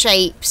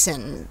shapes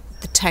and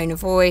the tone of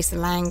voice, the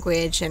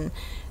language, and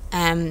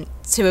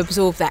to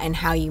absorb that in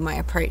how you might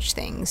approach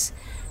things,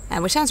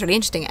 which sounds really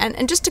interesting.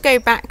 And just to go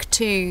back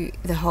to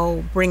the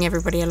whole bring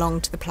everybody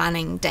along to the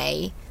planning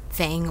day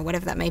thing or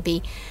whatever that may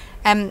be,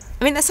 I mean,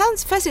 it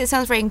sounds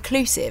very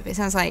inclusive. It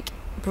sounds like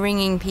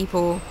bringing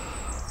people,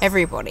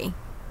 everybody,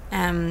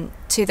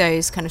 to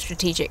those kind of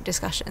strategic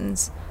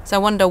discussions. So I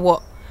wonder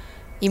what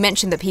you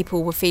mentioned, that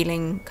people were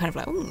feeling kind of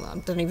like, oh, I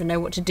don't even know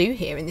what to do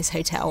here in this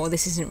hotel, or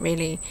this isn't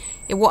really,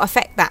 what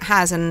effect that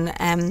has, and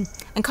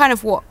kind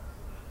of what,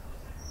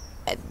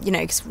 you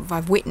know, because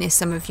I've witnessed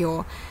some of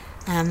your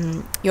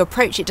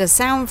approach. It does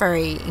sound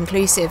very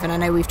inclusive, and I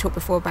know we've talked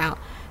before about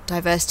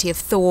diversity of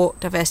thought,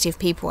 diversity of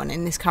people, and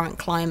in this current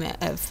climate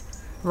of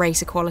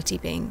race equality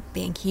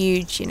being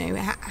huge, you know,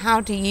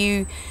 how do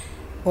you,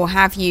 or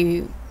have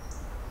you,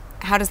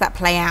 how does that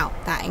play out,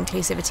 that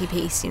inclusivity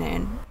piece, you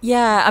know?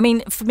 Yeah, I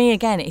mean, for me,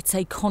 again, it's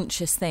a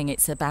conscious thing.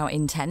 It's about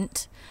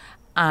intent,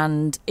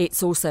 and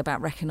it's also about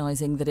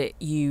recognising that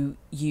you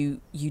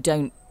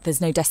don't,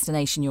 there's no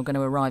destination you're going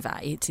to arrive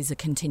at. It is a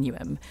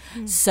continuum.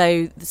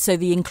 So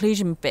the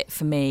inclusion bit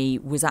for me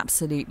was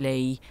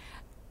absolutely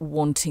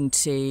wanting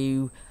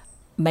to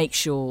make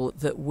sure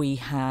that we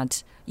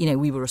had, you know,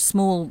 we were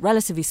a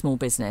relatively small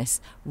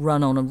business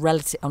run on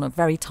a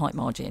very tight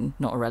margin,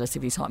 not a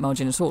relatively tight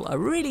margin at all, a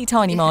really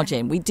tiny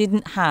margin. We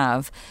didn't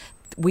have,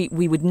 we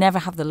would never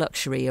have the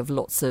luxury of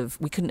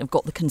we couldn't have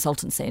got the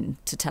consultants in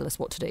to tell us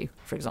what to do,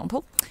 for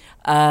example.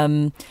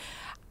 And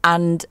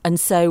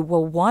so,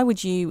 well, why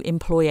would you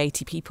employ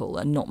 80 people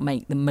and not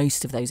make the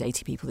most of those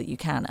 80 people that you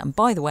can? And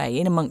by the way,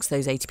 in amongst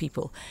those 80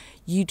 people,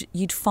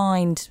 you'd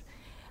find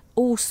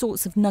all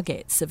sorts of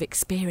nuggets of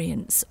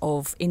experience,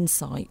 of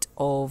insight,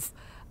 of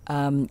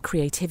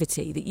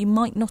creativity that you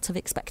might not have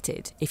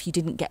expected if you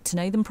didn't get to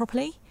know them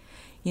properly,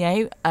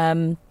 you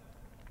know.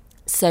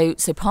 So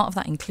part of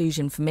that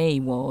inclusion for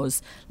me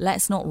was,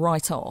 let's not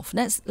write off,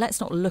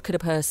 let's not look at a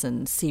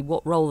person, see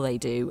what role they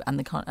do, and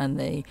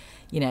the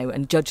you know,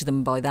 and judge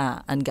them by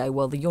that and go,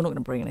 well, you're not going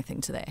to bring anything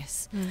to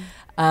this.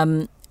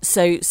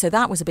 So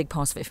that was a big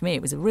part of it for me.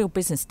 It was a real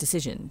business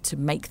decision to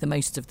make the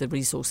most of the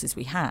resources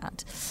we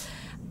had.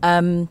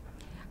 And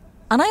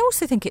I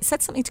also think it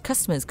said something to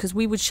customers, because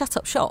we would shut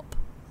up shop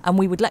and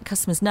we would let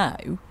customers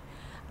know,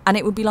 and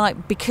it would be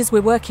like, because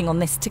we're working on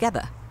this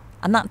together,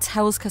 and that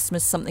tells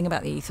customers something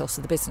about the ethos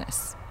of the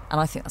business, and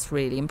I think that's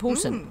really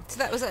important.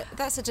 So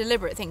that's a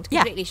deliberate thing, to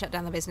completely shut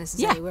down the business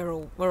and say we're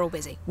all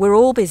busy. We're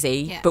all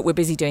busy, but we're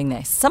busy doing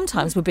this.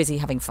 Sometimes we're busy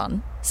having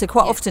fun. So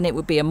quite often it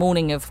would be a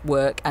morning of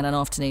work and an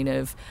afternoon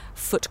of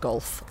foot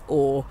golf,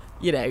 or,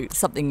 you know,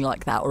 something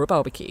like that, or a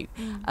barbecue.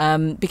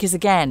 Because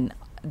again,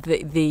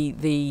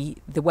 the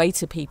way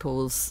to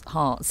people's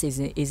hearts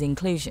is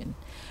inclusion.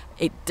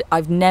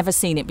 I've never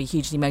seen it be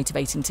hugely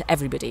motivating to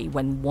everybody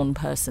when one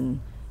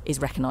person is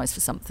recognised for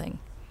something.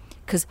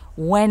 Because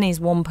when is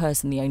one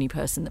person the only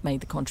person that made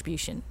the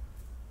contribution?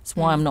 That's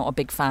why I'm not a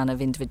big fan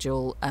of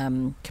individual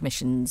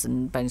commissions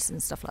and bonuses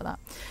and stuff like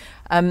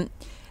that.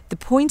 The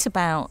point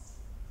about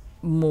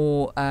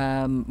more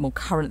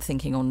current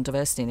thinking on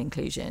diversity and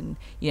inclusion,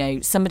 you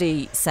know,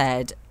 somebody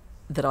said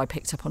that I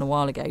picked up on a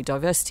while ago,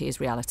 diversity is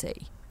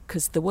reality,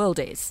 because the world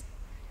is.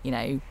 You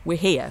know, we're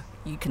here.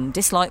 You can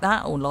dislike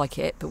that or like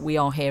it, but we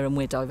are here and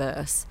we're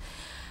diverse.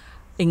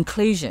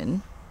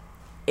 Inclusion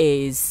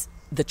is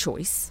the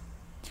choice.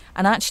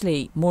 And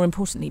actually, more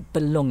importantly,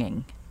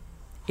 belonging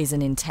is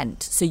an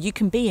intent. So you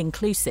can be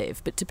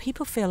inclusive, but do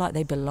people feel like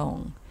they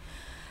belong?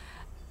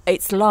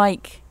 It's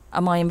like,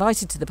 am I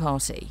invited to the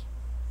party?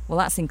 Well,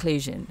 that's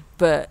inclusion.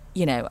 But,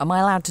 you know, am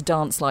I allowed to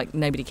dance like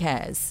nobody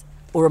cares?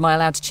 Or am I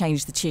allowed to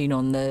change the tune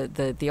on the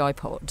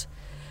iPod?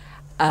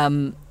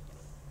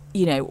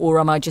 You know, or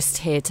am I just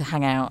here to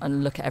hang out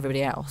and look at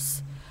everybody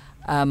else?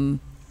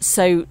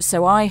 So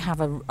I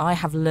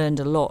have learned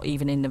a lot,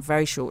 even in a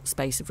very short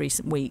space of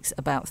recent weeks,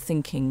 about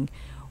thinking,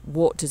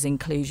 what does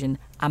inclusion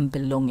and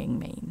belonging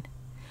mean?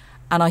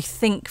 And I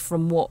think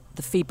from what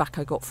the feedback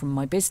I got from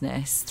my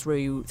business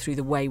through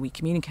the way we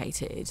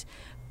communicated,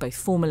 both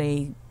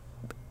formally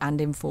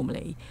and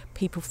informally,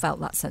 people felt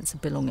that sense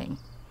of belonging.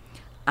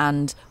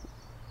 And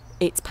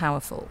it's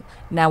powerful.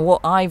 Now,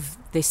 what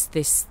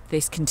this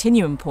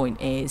continuum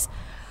point is,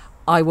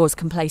 I was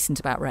complacent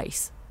about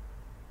race.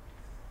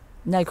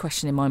 No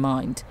question in my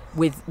mind.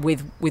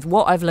 With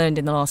what I've learned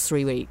in the last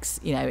 3 weeks,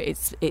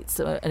 it's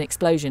an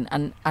explosion,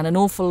 and an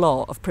awful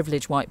lot of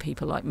privileged white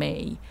people like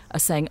me are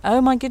saying,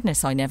 "Oh my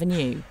goodness, I never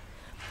knew."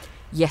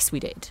 Yes, we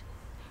did.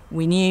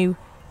 We knew,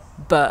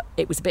 but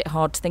it was a bit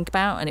hard to think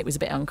about, and it was a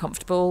bit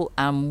uncomfortable,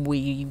 and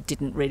we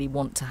didn't really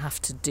want to have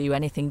to do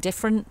anything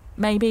different.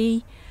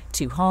 Maybe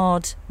too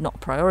hard, not a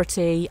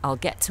priority. I'll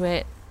get to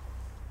it.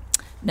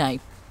 No.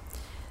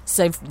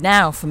 So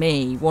now for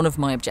me, one of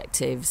my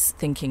objectives,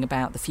 thinking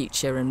about the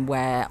future and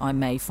where I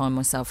may find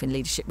myself in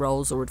leadership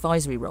roles or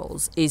advisory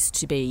roles, is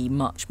to be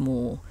much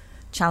more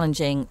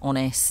challenging,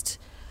 honest,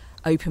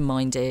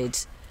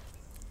 open-minded,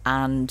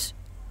 and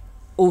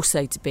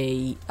also to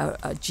be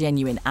a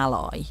genuine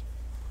ally,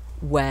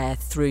 where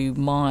through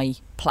my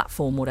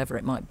platform, whatever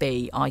it might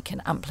be, I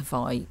can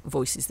amplify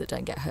voices that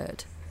don't get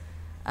heard.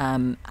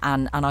 And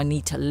I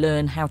need to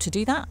learn how to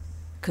do that,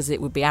 because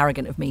it would be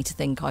arrogant of me to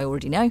think I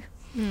already know.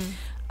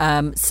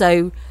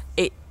 So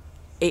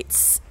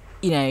it's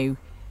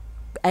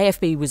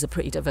AFB was a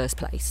pretty diverse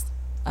place,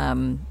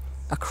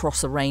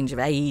 across a range of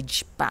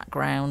age,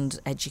 background,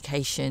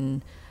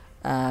 education,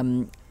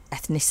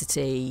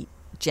 ethnicity,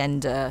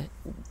 gender.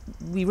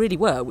 We really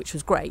were, which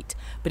was great,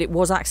 but it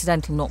was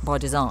accidental, not by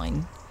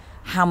design.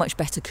 How much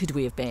better could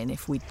we have been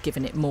if we'd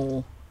given it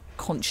more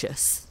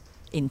conscious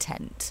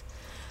intent?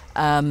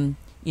 My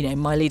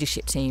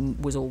leadership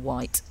team was all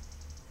white.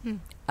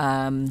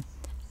 And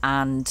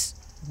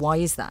why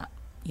is that?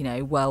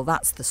 Well,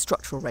 that's the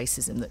structural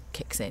racism that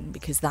kicks in,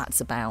 because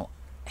that's about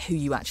who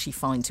you actually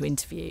find to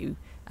interview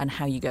and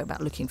how you go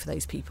about looking for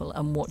those people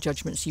and what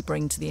judgments you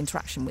bring to the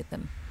interaction with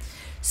them.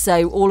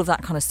 So all of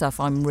that kind of stuff,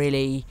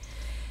 I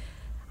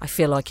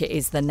feel like it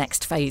is the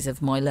next phase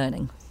of my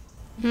learning.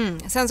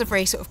 It sounds a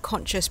very sort of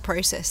conscious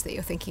process that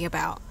you're thinking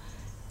about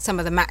some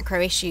of the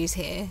macro issues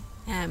here,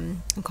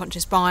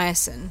 unconscious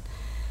bias and,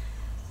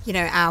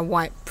 our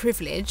white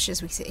privilege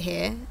as we sit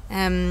here,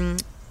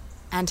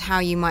 and how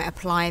you might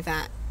apply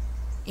that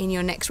in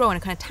your next role in a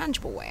kind of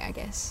tangible way, I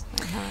guess.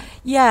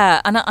 Yeah,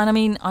 and I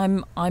mean,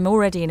 I'm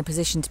already in a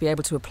position to be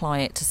able to apply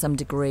it to some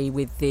degree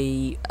with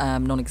the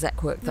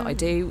non-exec work that I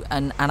do,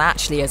 and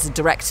actually as a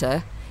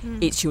director,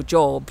 it's your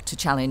job to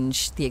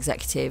challenge the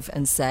executive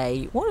and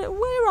say,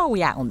 where are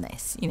we at on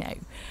this,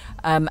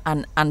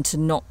 and to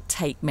not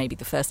take maybe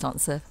the first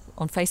answer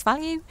on face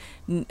value,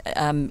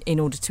 in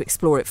order to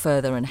explore it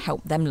further and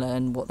help them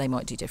learn what they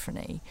might do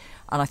differently.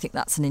 And I think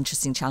that's an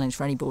interesting challenge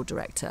for any board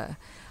director.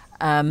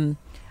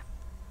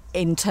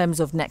 In terms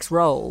of next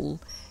role,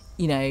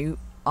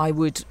 I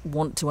would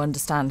want to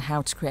understand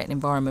how to create an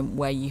environment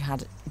where you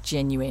had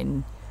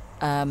genuine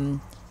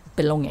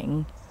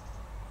belonging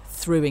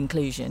through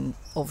inclusion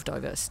of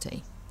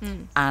diversity.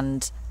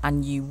 And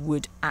you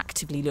would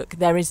actively look.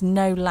 There is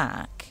no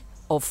lack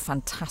of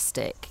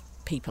fantastic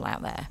people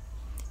out there.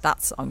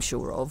 That's I'm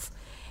sure of.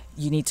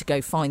 You need to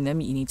go find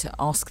them. You need to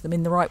ask them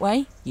in the right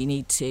way. You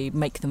need to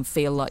make them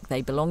feel like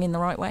they belong in the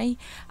right way.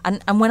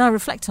 And when I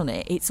reflect on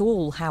it, it's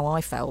all how I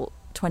felt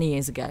 20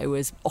 years ago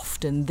as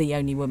often the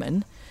only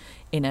woman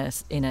in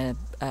an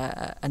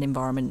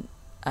environment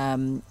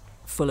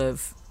full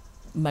of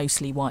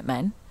mostly white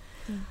men.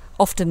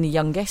 Often the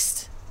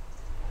youngest.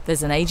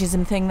 There's an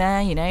ageism thing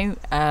there,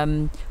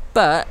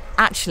 but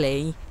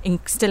actually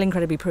still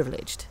incredibly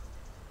privileged.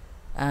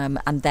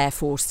 And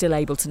therefore still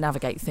able to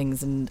navigate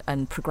things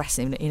and progress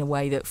in a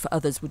way that for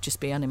others would just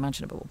be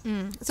unimaginable.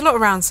 There's a lot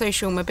around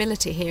social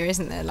mobility here,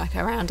 isn't there? Like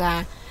around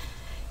our,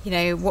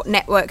 what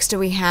networks do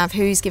we have?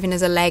 Who's giving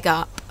us a leg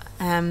up?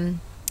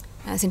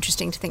 It's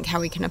interesting to think how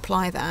we can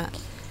apply that.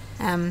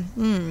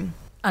 And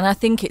I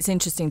think it's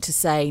interesting to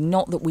say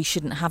not that we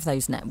shouldn't have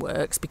those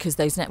networks, because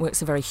those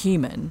networks are very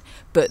human,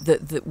 but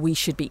that we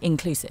should be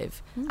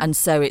inclusive. And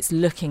so it's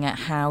looking at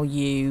how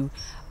you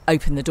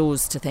open the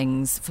doors to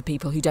things for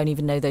people who don't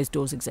even know those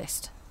doors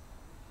exist.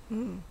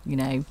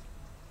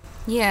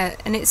 Yeah,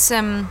 and it's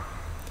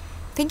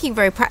thinking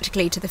very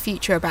practically to the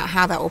future about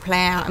how that will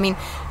play out. I mean,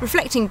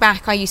 reflecting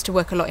back, I used to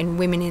work a lot in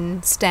women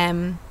in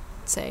STEM,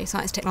 so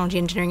science, technology,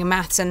 engineering and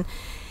maths, and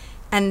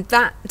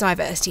that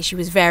diversity issue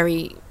was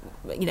very,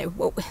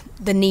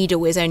 the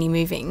needle is only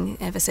moving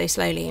ever so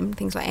slowly in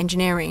things like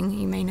engineering.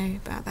 You may know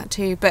about that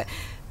too, but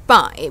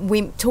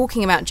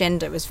talking about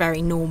gender was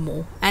very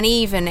normal, and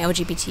even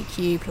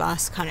LGBTQ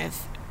plus kind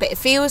of, but it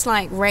feels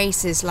like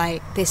race is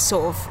like this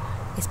sort of,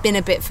 it's been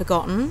a bit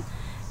forgotten,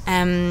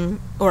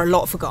 or a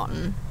lot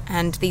forgotten,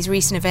 and these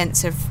recent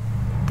events have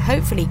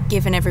hopefully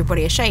given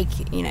everybody a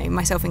shake,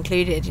 myself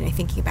included,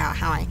 thinking about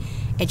how I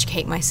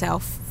educate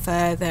myself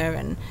further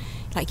and,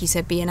 like you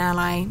said, be an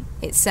ally.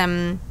 It's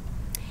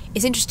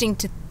interesting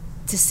to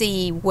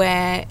see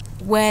where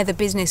the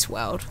business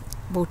world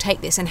will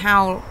take this, and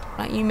how,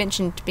 like you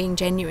mentioned being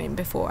genuine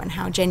before, and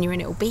how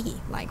genuine it will be,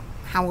 like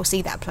how we'll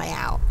see that play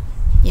out,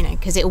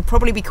 because it will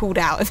probably be called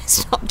out if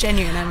it's not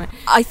genuine.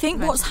 I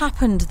think what's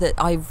happened that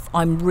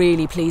I'm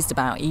really pleased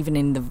about, even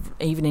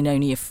in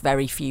only a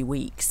very few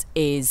weeks,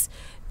 is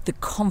the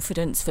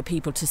confidence for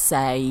people to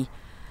say,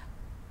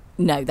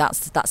 no,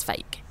 that's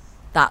fake.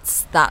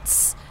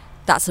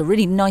 That's a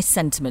really nice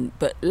sentiment,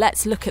 but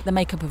let's look at the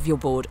makeup of your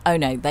board. Oh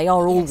no, they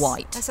are all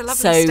white. That's a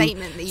lovely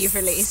statement that you've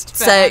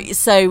released.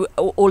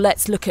 Or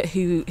let's look at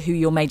who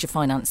your major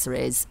financer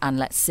is, and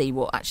let's see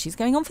what actually is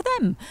going on for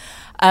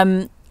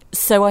them.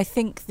 So I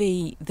think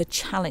the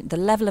challenge, the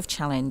level of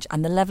challenge,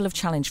 and the level of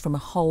challenge from a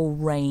whole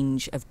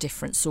range of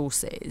different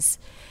sources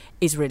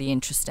is really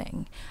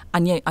interesting.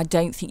 And yet I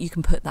don't think you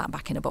can put that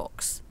back in a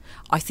box.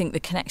 I think the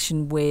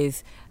connection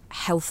with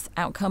health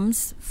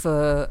outcomes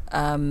for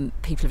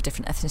people of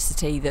different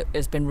ethnicity that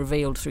has been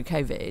revealed through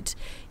COVID,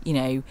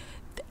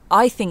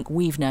 I think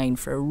we've known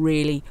for a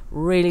really,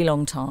 really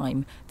long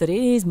time that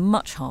it is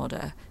much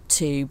harder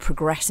to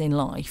progress in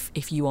life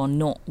if you are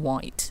not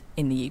white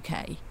in the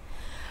UK.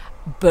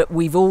 But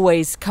we've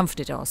always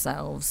comforted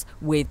ourselves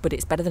with, but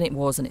it's better than it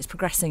was, and it's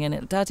progressing,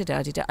 and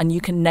and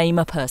you can name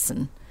a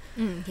person.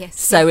 Yes.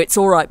 So it's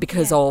all right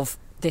because of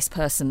this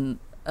person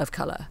of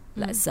colour,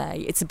 let's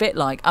say. It's a bit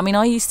like,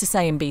 I used to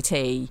say in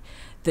BT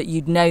that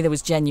you'd know there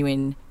was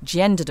genuine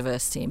gender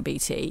diversity in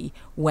BT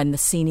when the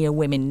senior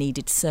women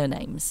needed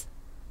surnames.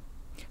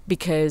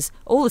 Because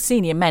all the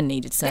senior men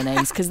needed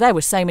surnames because there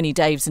were so many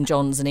Daves and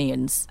Johns and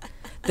Ians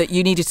that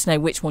you needed to know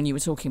which one you were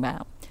talking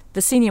about.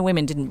 The senior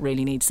women didn't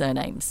really need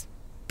surnames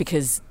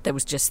because there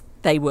was just,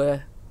 they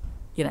were,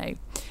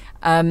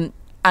 And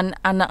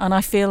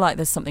I feel like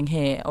there's something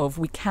here of,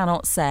 we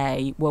cannot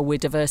say, well, we're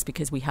diverse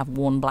because we have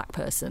one black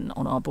person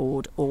on our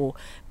board, or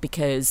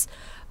because,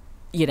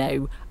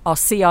 our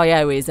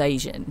CIO is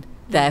Asian,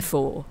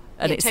 therefore.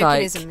 And it's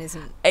tokenism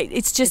like,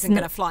 it's just isn't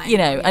going to fly.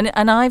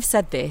 And I've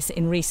said this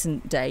in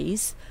recent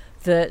days,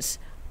 that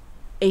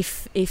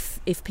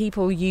if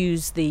people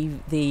use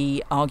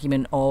the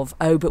argument of,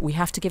 oh, but we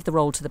have to give the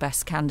role to the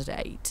best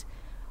candidate,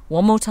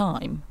 one more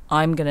time,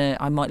 I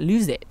might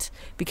lose it,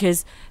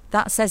 because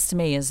that says to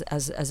me as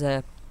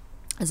a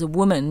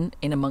woman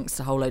in amongst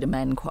a whole load of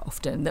men quite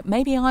often, that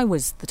maybe I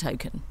was the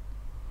token.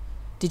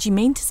 Did you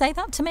mean to say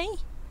that to me?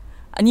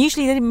 And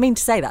usually they didn't mean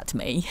to say that to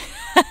me,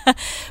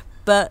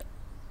 but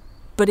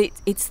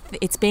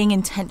it's being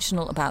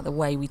intentional about the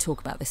way we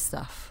talk about this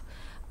stuff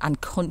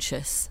and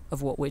conscious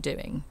of what we're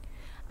doing.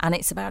 And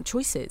it's about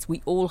choices.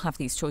 We all have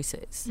these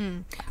choices.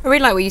 I really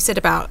like what you said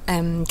about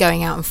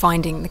going out and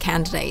finding the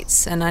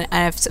candidates. And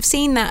I've sort of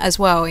seen that as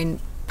well in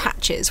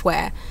patches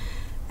where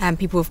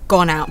people have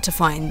gone out to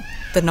find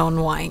the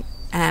non-white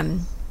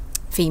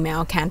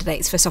female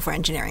candidates for software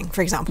engineering,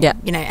 for example. Yeah.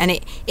 And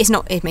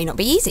it may not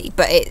be easy,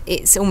 but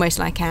it's almost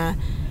like our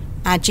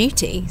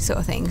duty sort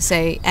of thing.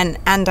 So and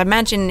I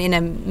imagine in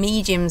a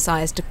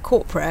medium-sized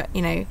corporate,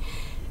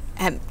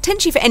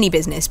 potentially for any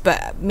business,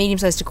 but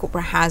medium-sized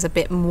corporate has a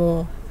bit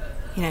more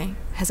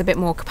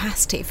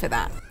capacity for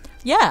that.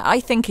 Yeah, I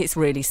think it's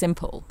really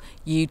simple.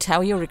 You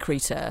tell your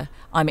recruiter,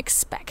 I'm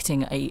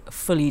expecting a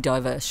fully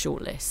diverse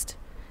shortlist.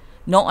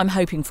 Not I'm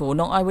hoping for,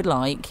 not I would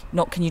like,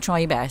 not can you try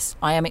your best.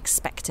 I am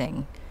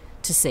expecting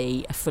to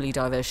see a fully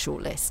diverse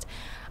shortlist.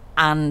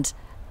 And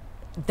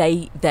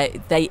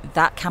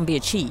that can be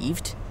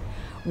achieved.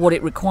 What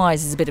it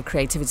requires is a bit of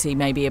creativity,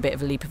 maybe a bit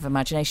of a leap of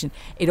imagination.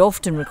 It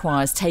often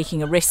requires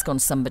taking a risk on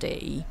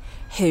somebody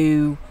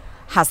who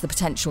has the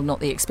potential, not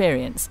the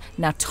experience.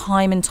 Now,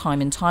 time and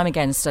time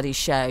again, studies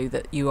show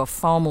that you are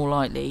far more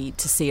likely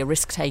to see a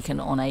risk taken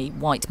on a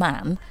white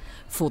man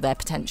for their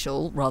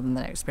potential rather than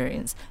their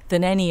experience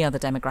than any other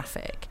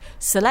demographic.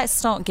 So let's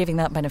start giving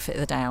that benefit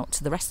of the doubt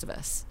to the rest of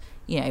us.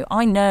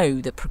 I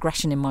know that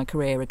progression in my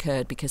career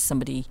occurred because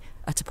somebody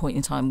at a point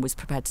in time was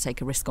prepared to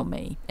take a risk on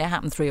me. It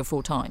happened 3 or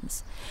 4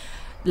 times.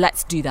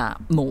 Let's do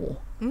that more.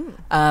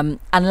 And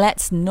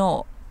let's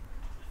not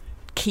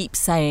keep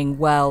saying,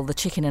 well, the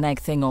chicken and egg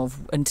thing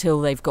of until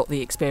they've got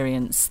the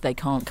experience, they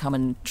can't come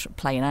and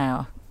play in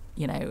our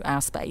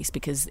space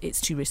because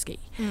it's too risky.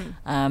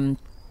 And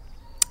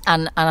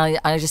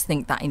I just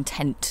think that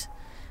intent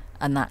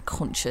and that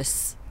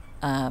conscious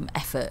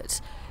effort,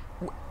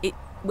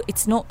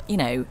 it's not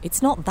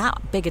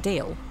that big a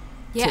deal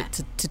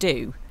to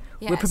do.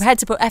 Yes. We're prepared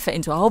to put effort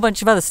into a whole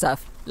bunch of other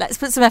stuff. Let's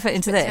put some effort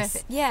into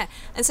this. Yeah.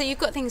 And so you've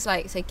got things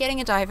like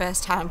getting a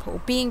diverse talent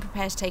pool, being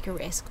prepared to take a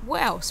risk.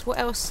 What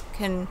else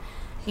can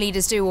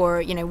leaders do,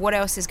 or what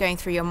else is going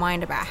through your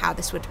mind about how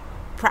this would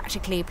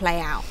practically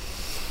play out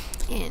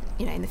in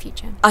the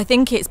future? I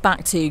think it's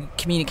back to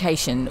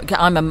communication.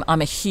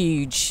 I'm a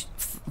huge,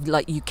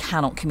 you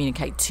cannot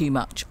communicate too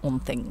much on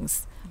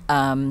things.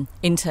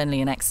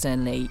 Internally and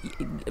externally,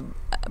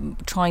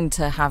 trying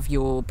to have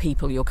your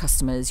people, your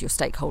customers, your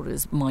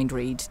stakeholders mind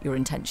read your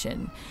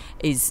intention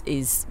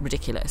is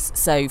ridiculous.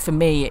 So for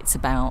me, it's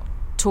about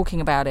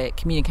talking about it,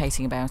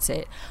 communicating about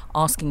it,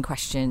 asking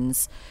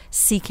questions,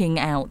 seeking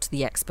out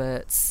the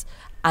experts,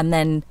 and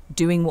then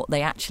doing what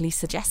they actually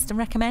suggest and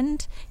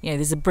recommend.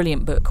 There's a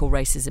brilliant book called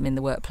Racism in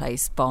the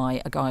Workplace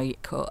by a guy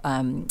called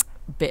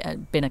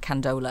Binna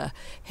Candola,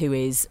 who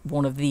is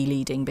one of the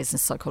leading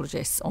business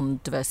psychologists on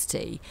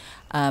diversity.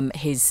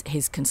 His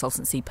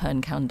consultancy,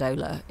 Pern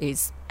Candola,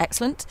 is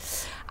excellent.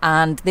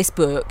 And this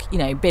book,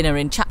 Binna,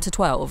 in chapter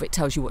 12, it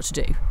tells you what to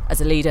do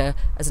as a leader,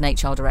 as an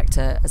HR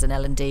director, as an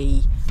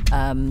L&D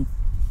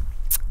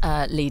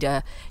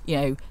leader.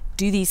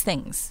 Do these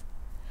things.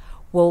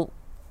 Well,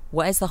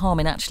 where's the harm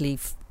in actually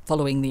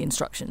following the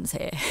instructions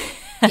here?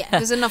 Yeah,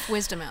 there's enough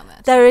wisdom out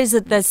there.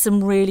 There's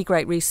some really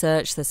great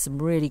research, there's some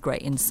really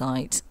great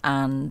insight,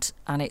 and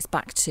it's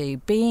back to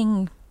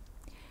being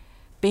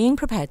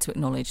prepared to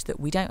acknowledge that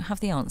we don't have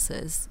the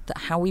answers, that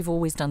how we've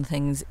always done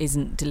things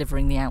isn't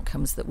delivering the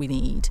outcomes that we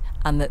need,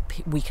 and that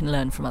we can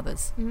learn from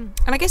others. And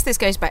I guess this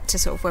goes back to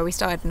sort of where we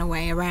started in a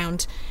way,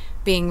 around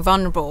being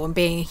vulnerable and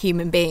being a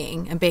human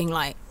being and being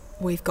like,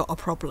 we've got a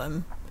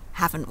problem,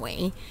 haven't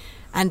we?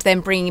 And then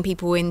bringing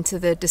people into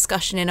the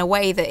discussion in a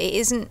way that it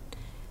isn't,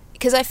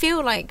 because I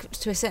feel like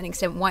to a certain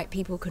extent white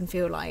people can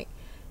feel like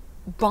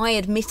by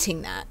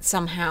admitting that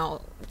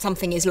somehow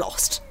something is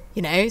lost,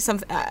 I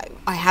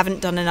haven't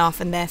done enough,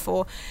 and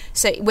therefore,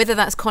 so whether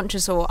that's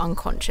conscious or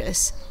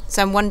unconscious.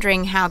 So I'm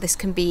wondering how this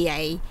can be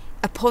a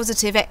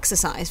positive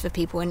exercise for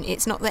people, and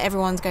it's not that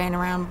everyone's going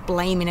around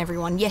blaming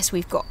everyone. Yes,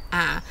 we've got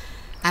our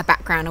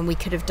background and we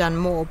could have done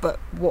more, but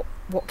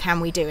what can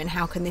we do, and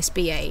how can this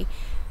be a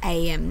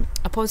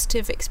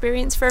positive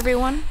experience for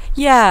everyone?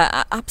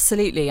 Yeah,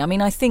 absolutely. I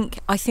mean, I think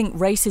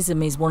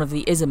racism is one of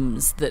the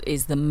isms that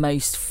is the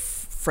most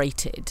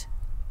freighted.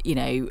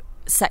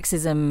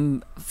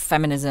 Sexism,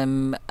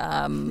 feminism,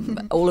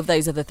 all of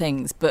those other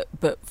things, but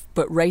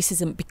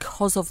racism,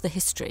 because of the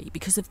history,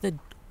 because of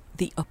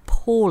the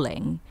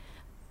appalling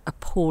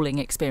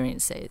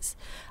experiences,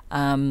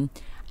 and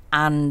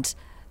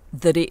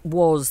that it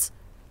was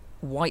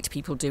white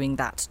people doing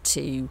that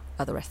to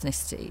other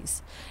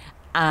ethnicities.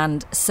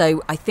 And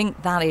so I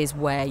think that is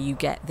where you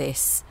get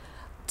this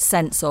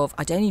sense of,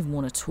 I don't even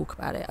want to talk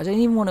about it. I don't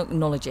even want to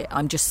acknowledge it.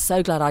 I'm just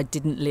so glad I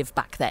didn't live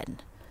back then,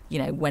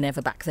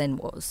 whenever back then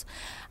was.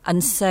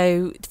 And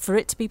so for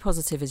it to be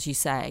positive, as you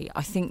say,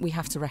 I think we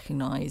have to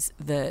recognise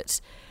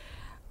that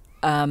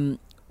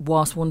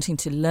whilst wanting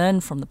to learn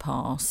from the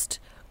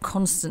past,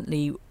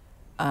 constantly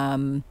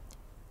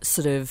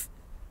sort of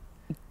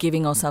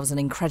giving ourselves an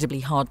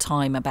incredibly hard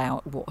time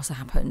about what has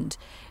happened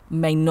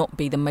may not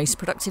be the most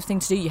productive thing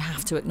to do. You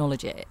have to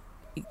acknowledge it.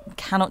 You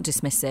cannot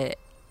dismiss it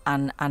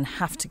and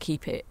have to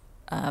keep it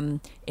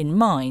in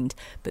mind.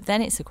 But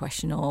then it's a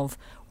question of,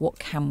 what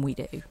can we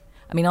do?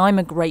 I mean, I'm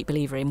a great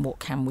believer in what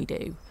can we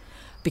do,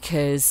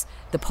 because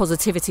the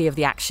positivity of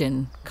the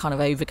action kind of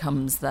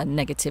overcomes the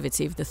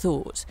negativity of the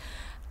thought.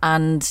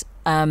 And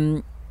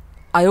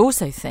I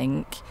also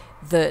think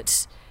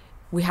that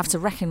we have to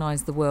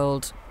recognise the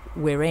world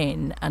we're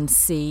in and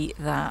see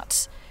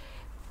that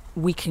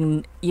we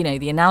can,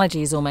 the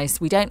analogy is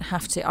almost, I don't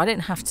have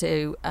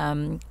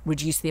to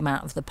reduce the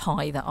amount of the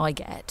pie that I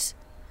get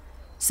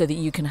so that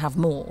you can have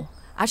more.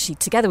 Actually,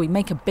 together we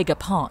make a bigger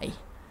pie.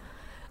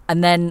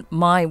 And then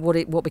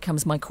what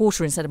becomes my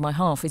quarter instead of my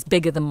half is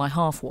bigger than my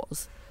half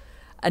was.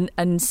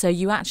 And so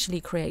you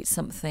actually create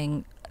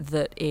something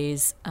that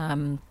is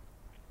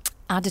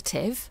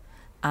additive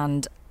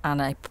and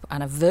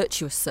a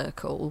virtuous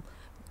circle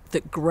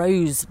that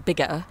grows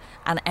bigger,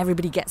 and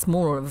everybody gets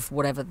more of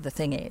whatever the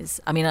thing is.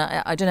 I mean,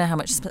 I don't know how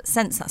much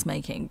sense that's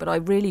making, but I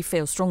really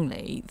feel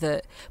strongly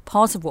that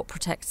part of what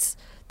protects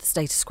the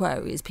status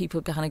quo is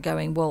people kind of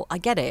going, well, I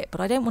get it, but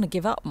I don't want to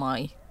give up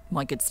my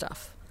good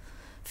stuff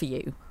for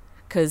you,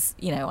 because,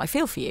 I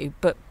feel for you,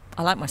 but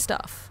I like my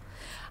stuff.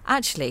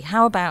 Actually,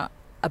 how about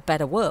a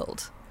better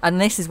world? And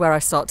this is where I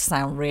start to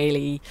sound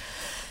really,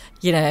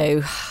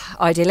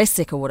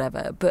 idealistic or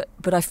whatever,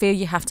 but I feel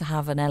you have to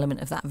have an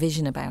element of that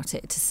vision about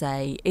it to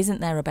say,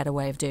 isn't there a better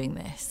way of doing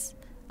this?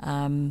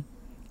 And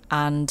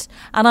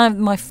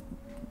my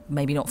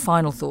maybe not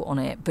final thought on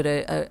it, but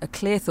a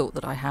clear thought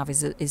that I have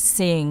is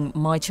seeing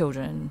my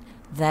children,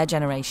 their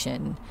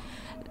generation,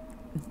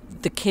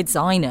 the kids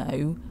I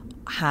know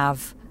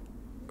have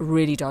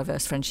really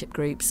diverse friendship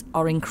groups,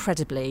 are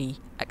incredibly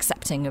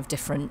accepting of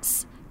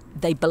difference.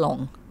 They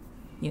belong.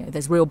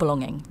 There's real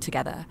belonging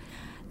together.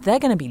 They're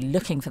going to be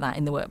looking for that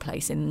in the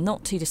workplace in the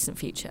not too distant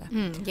future.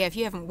 Yeah, if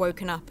you haven't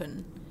woken up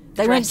and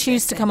they won't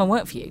choose to come and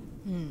work for you,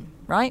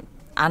 right?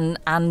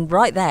 And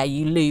right there,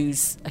 you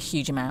lose a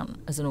huge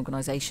amount as an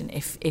organisation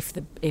if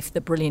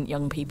the brilliant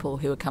young people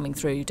who are coming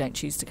through don't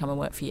choose to come and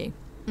work for you.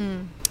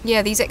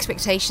 Yeah, these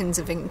expectations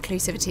of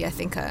inclusivity, I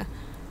think, are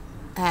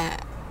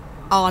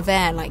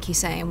there, like you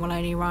say, and will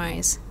only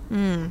rise.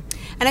 And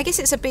I guess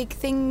it's a big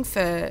thing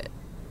for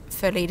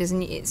leaders,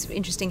 and it's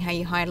interesting how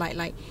you highlight,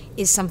 like,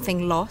 is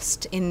something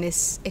lost in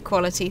this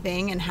equality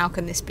thing, and how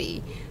can this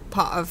be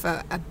part of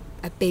a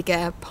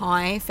bigger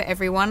pie for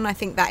everyone? I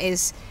think that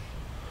is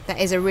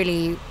a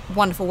really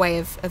wonderful way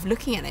of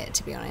looking at it,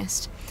 to be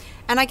honest.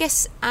 And I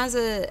guess as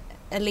a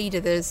leader,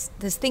 there's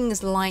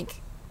things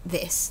like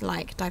this,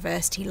 like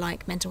diversity,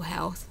 like mental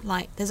health,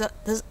 like there's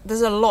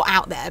a lot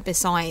out there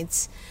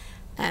besides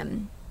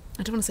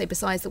I don't want to say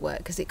besides the work,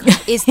 because it kind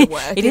of is the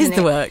work. It is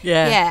the work,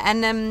 yeah. Yeah,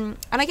 and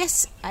I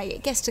guess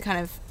to kind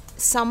of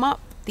sum up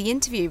the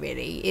interview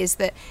really is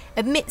that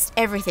amidst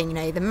everything, you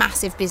know, the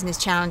massive business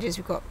challenges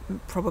we've got,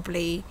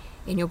 probably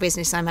in your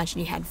business, I imagine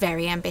you had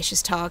very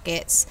ambitious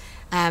targets,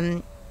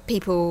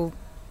 people,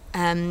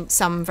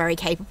 some very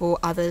capable,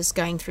 others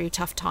going through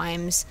tough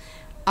times,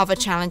 other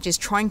challenges,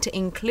 trying to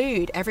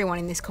include everyone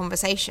in this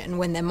conversation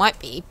when there might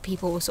be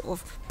people sort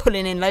of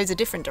pulling in loads of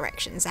different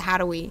directions. So how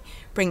do we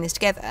bring this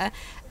together?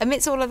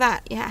 Amidst all of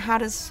that, yeah, how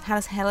does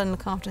Helen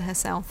look after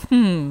herself?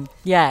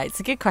 Yeah, it's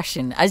a good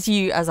question. As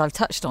I've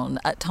touched on,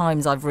 at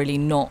times I've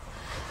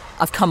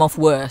come off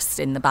worst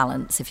in the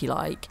balance, if you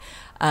like.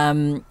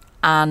 And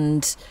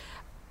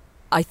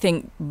I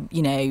think,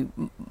 you know,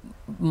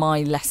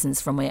 my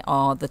lessons from it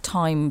are the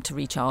time to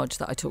recharge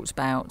that I talked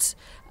about.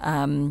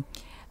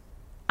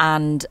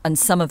 And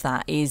some of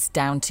that is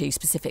down to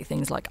specific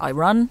things like I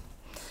run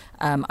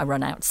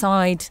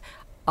outside.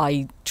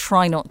 I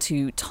try not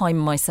to time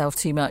myself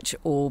too much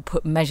or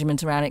put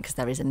measurement around it, because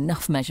there is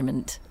enough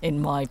measurement in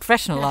my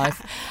professional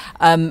life.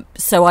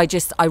 So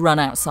I run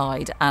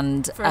outside,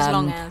 and for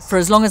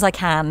as long as I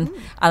can.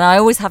 And I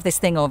always have this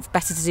thing of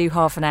better to do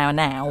half an hour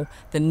now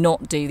than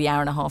not do the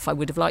hour and a half I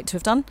would have liked to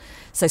have done.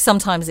 So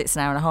sometimes it's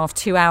an hour and a half,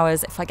 2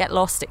 hours. If I get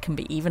lost, it can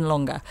be even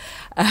longer.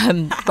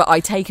 But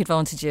I take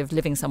advantage of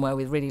living somewhere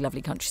with really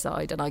lovely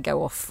countryside, and I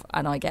go off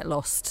and I get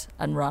lost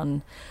and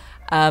run.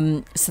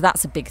 So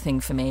that's a big thing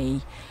for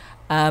me.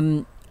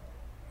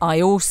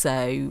 I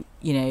also,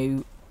 you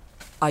know,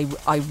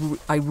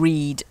 I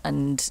read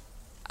and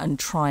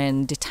try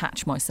and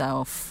detach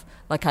myself.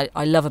 Like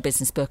I love a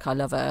business book, I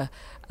love a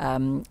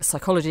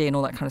psychology and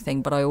all that kind of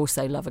thing, but I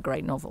also love a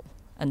great novel.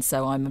 And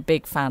so I'm a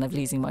big fan of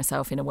losing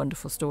myself in a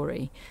wonderful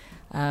story,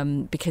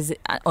 because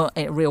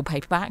a real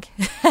paperback,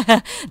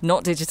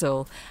 not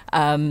digital,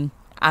 and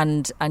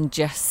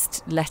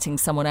just letting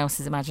someone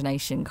else's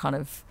imagination kind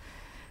of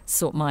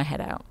sort my head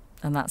out.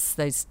 And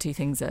those two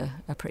things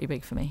are pretty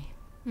big for me.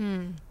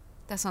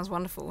 That sounds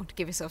wonderful, to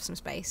give yourself some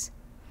space.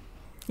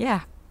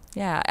 Yeah.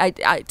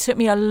 It took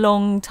me a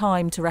long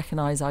time to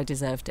recognise I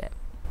deserved it.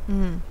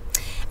 And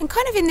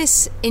kind of in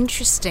this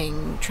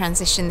interesting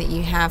transition that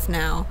you have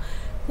now,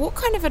 what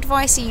kind of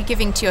advice are you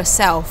giving to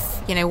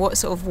yourself? You know, what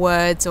sort of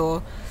words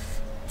or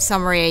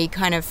summary are you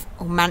kind of,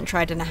 or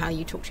mantra, I don't know how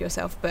you talk to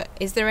yourself, but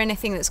is there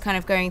anything that's kind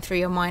of going through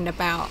your mind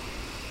about,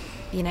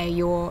 you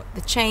know,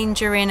 the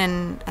change you're in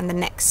and the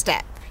next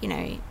step? You know,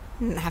 it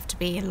doesn't have to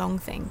be a long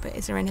thing, but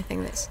is there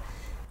anything that's...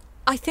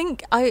 I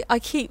think I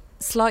keep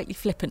slightly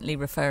flippantly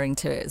referring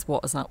to it as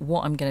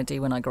what I'm going to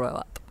do when I grow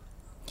up.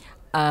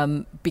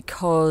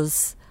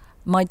 Because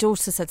my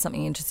daughter said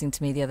something interesting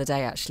to me the other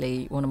day,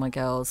 actually, one of my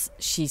girls.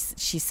 She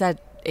said,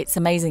 it's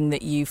amazing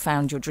that you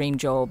found your dream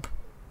job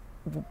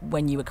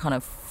when you were kind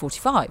of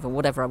 45 or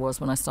whatever I was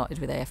when I started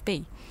with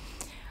AFB.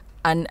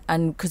 And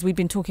because we've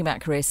been talking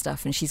about career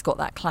stuff, and she's got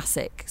that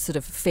classic sort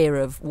of fear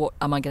of, what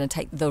am I going to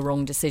take the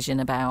wrong decision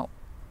about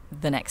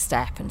the next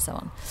step and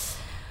so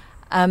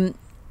on.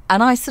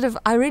 And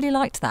I really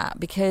liked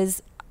that,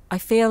 because I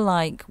feel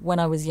like when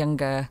I was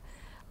younger,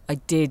 I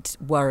did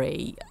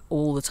worry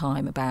all the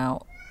time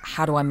about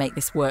how do I make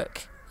this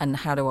work, and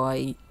how do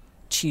I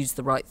choose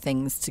the right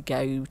things to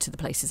go to the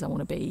places I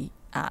want to be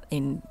at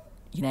in,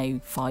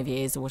 5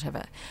 years or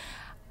whatever.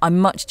 I'm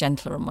much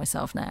gentler on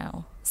myself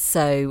now.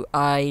 So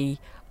I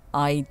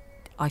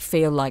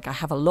feel like I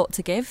have a lot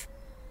to give.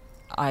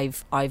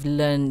 I've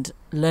learned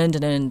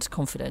and earned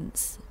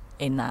confidence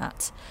in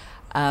that.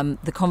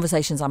 The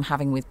conversations I'm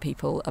having with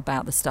people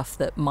about the stuff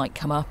that might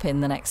come up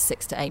in the next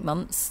 6 to 8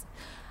 months,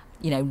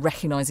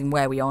 recognising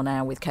where we are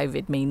now with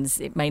COVID means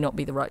it may not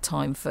be the right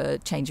time for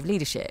change of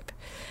leadership.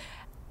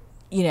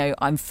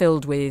 I'm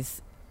filled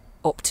with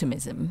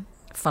optimism,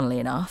 funnily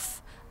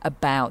enough,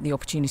 about the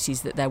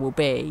opportunities that there will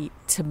be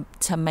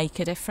to make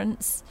a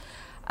difference.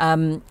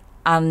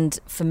 And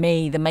for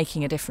me, the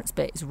making a difference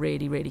bit is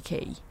really, really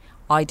key.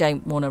 I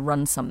don't want to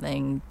run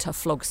something to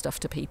flog stuff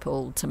to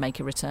people to make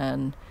a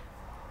return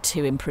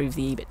to improve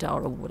the EBITDA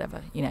or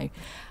whatever.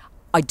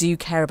 I do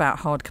care about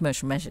hard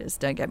commercial measures,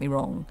 don't get me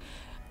wrong,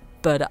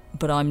 but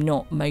I'm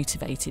not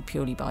motivated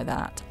purely by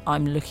that.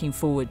 I'm looking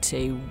forward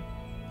to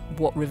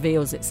what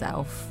reveals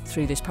itself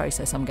through this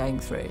process I'm going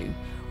through,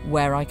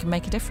 where I can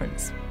make a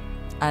difference,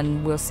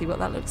 and we'll see what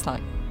that looks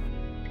like.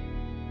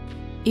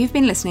 You've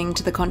been listening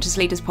to the Conscious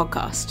Leaders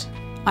podcast.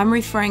 I'm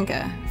Ruth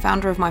Ferenger,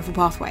 founder of Mindful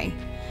Pathway.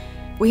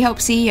 We help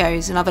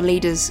CEOs and other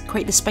leaders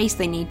create the space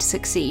they need to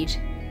succeed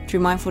through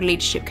mindful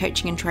leadership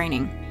coaching and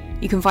training.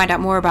 You can find out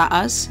more about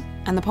us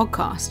and the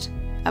podcast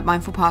at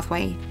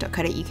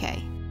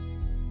mindfulpathway.co.uk.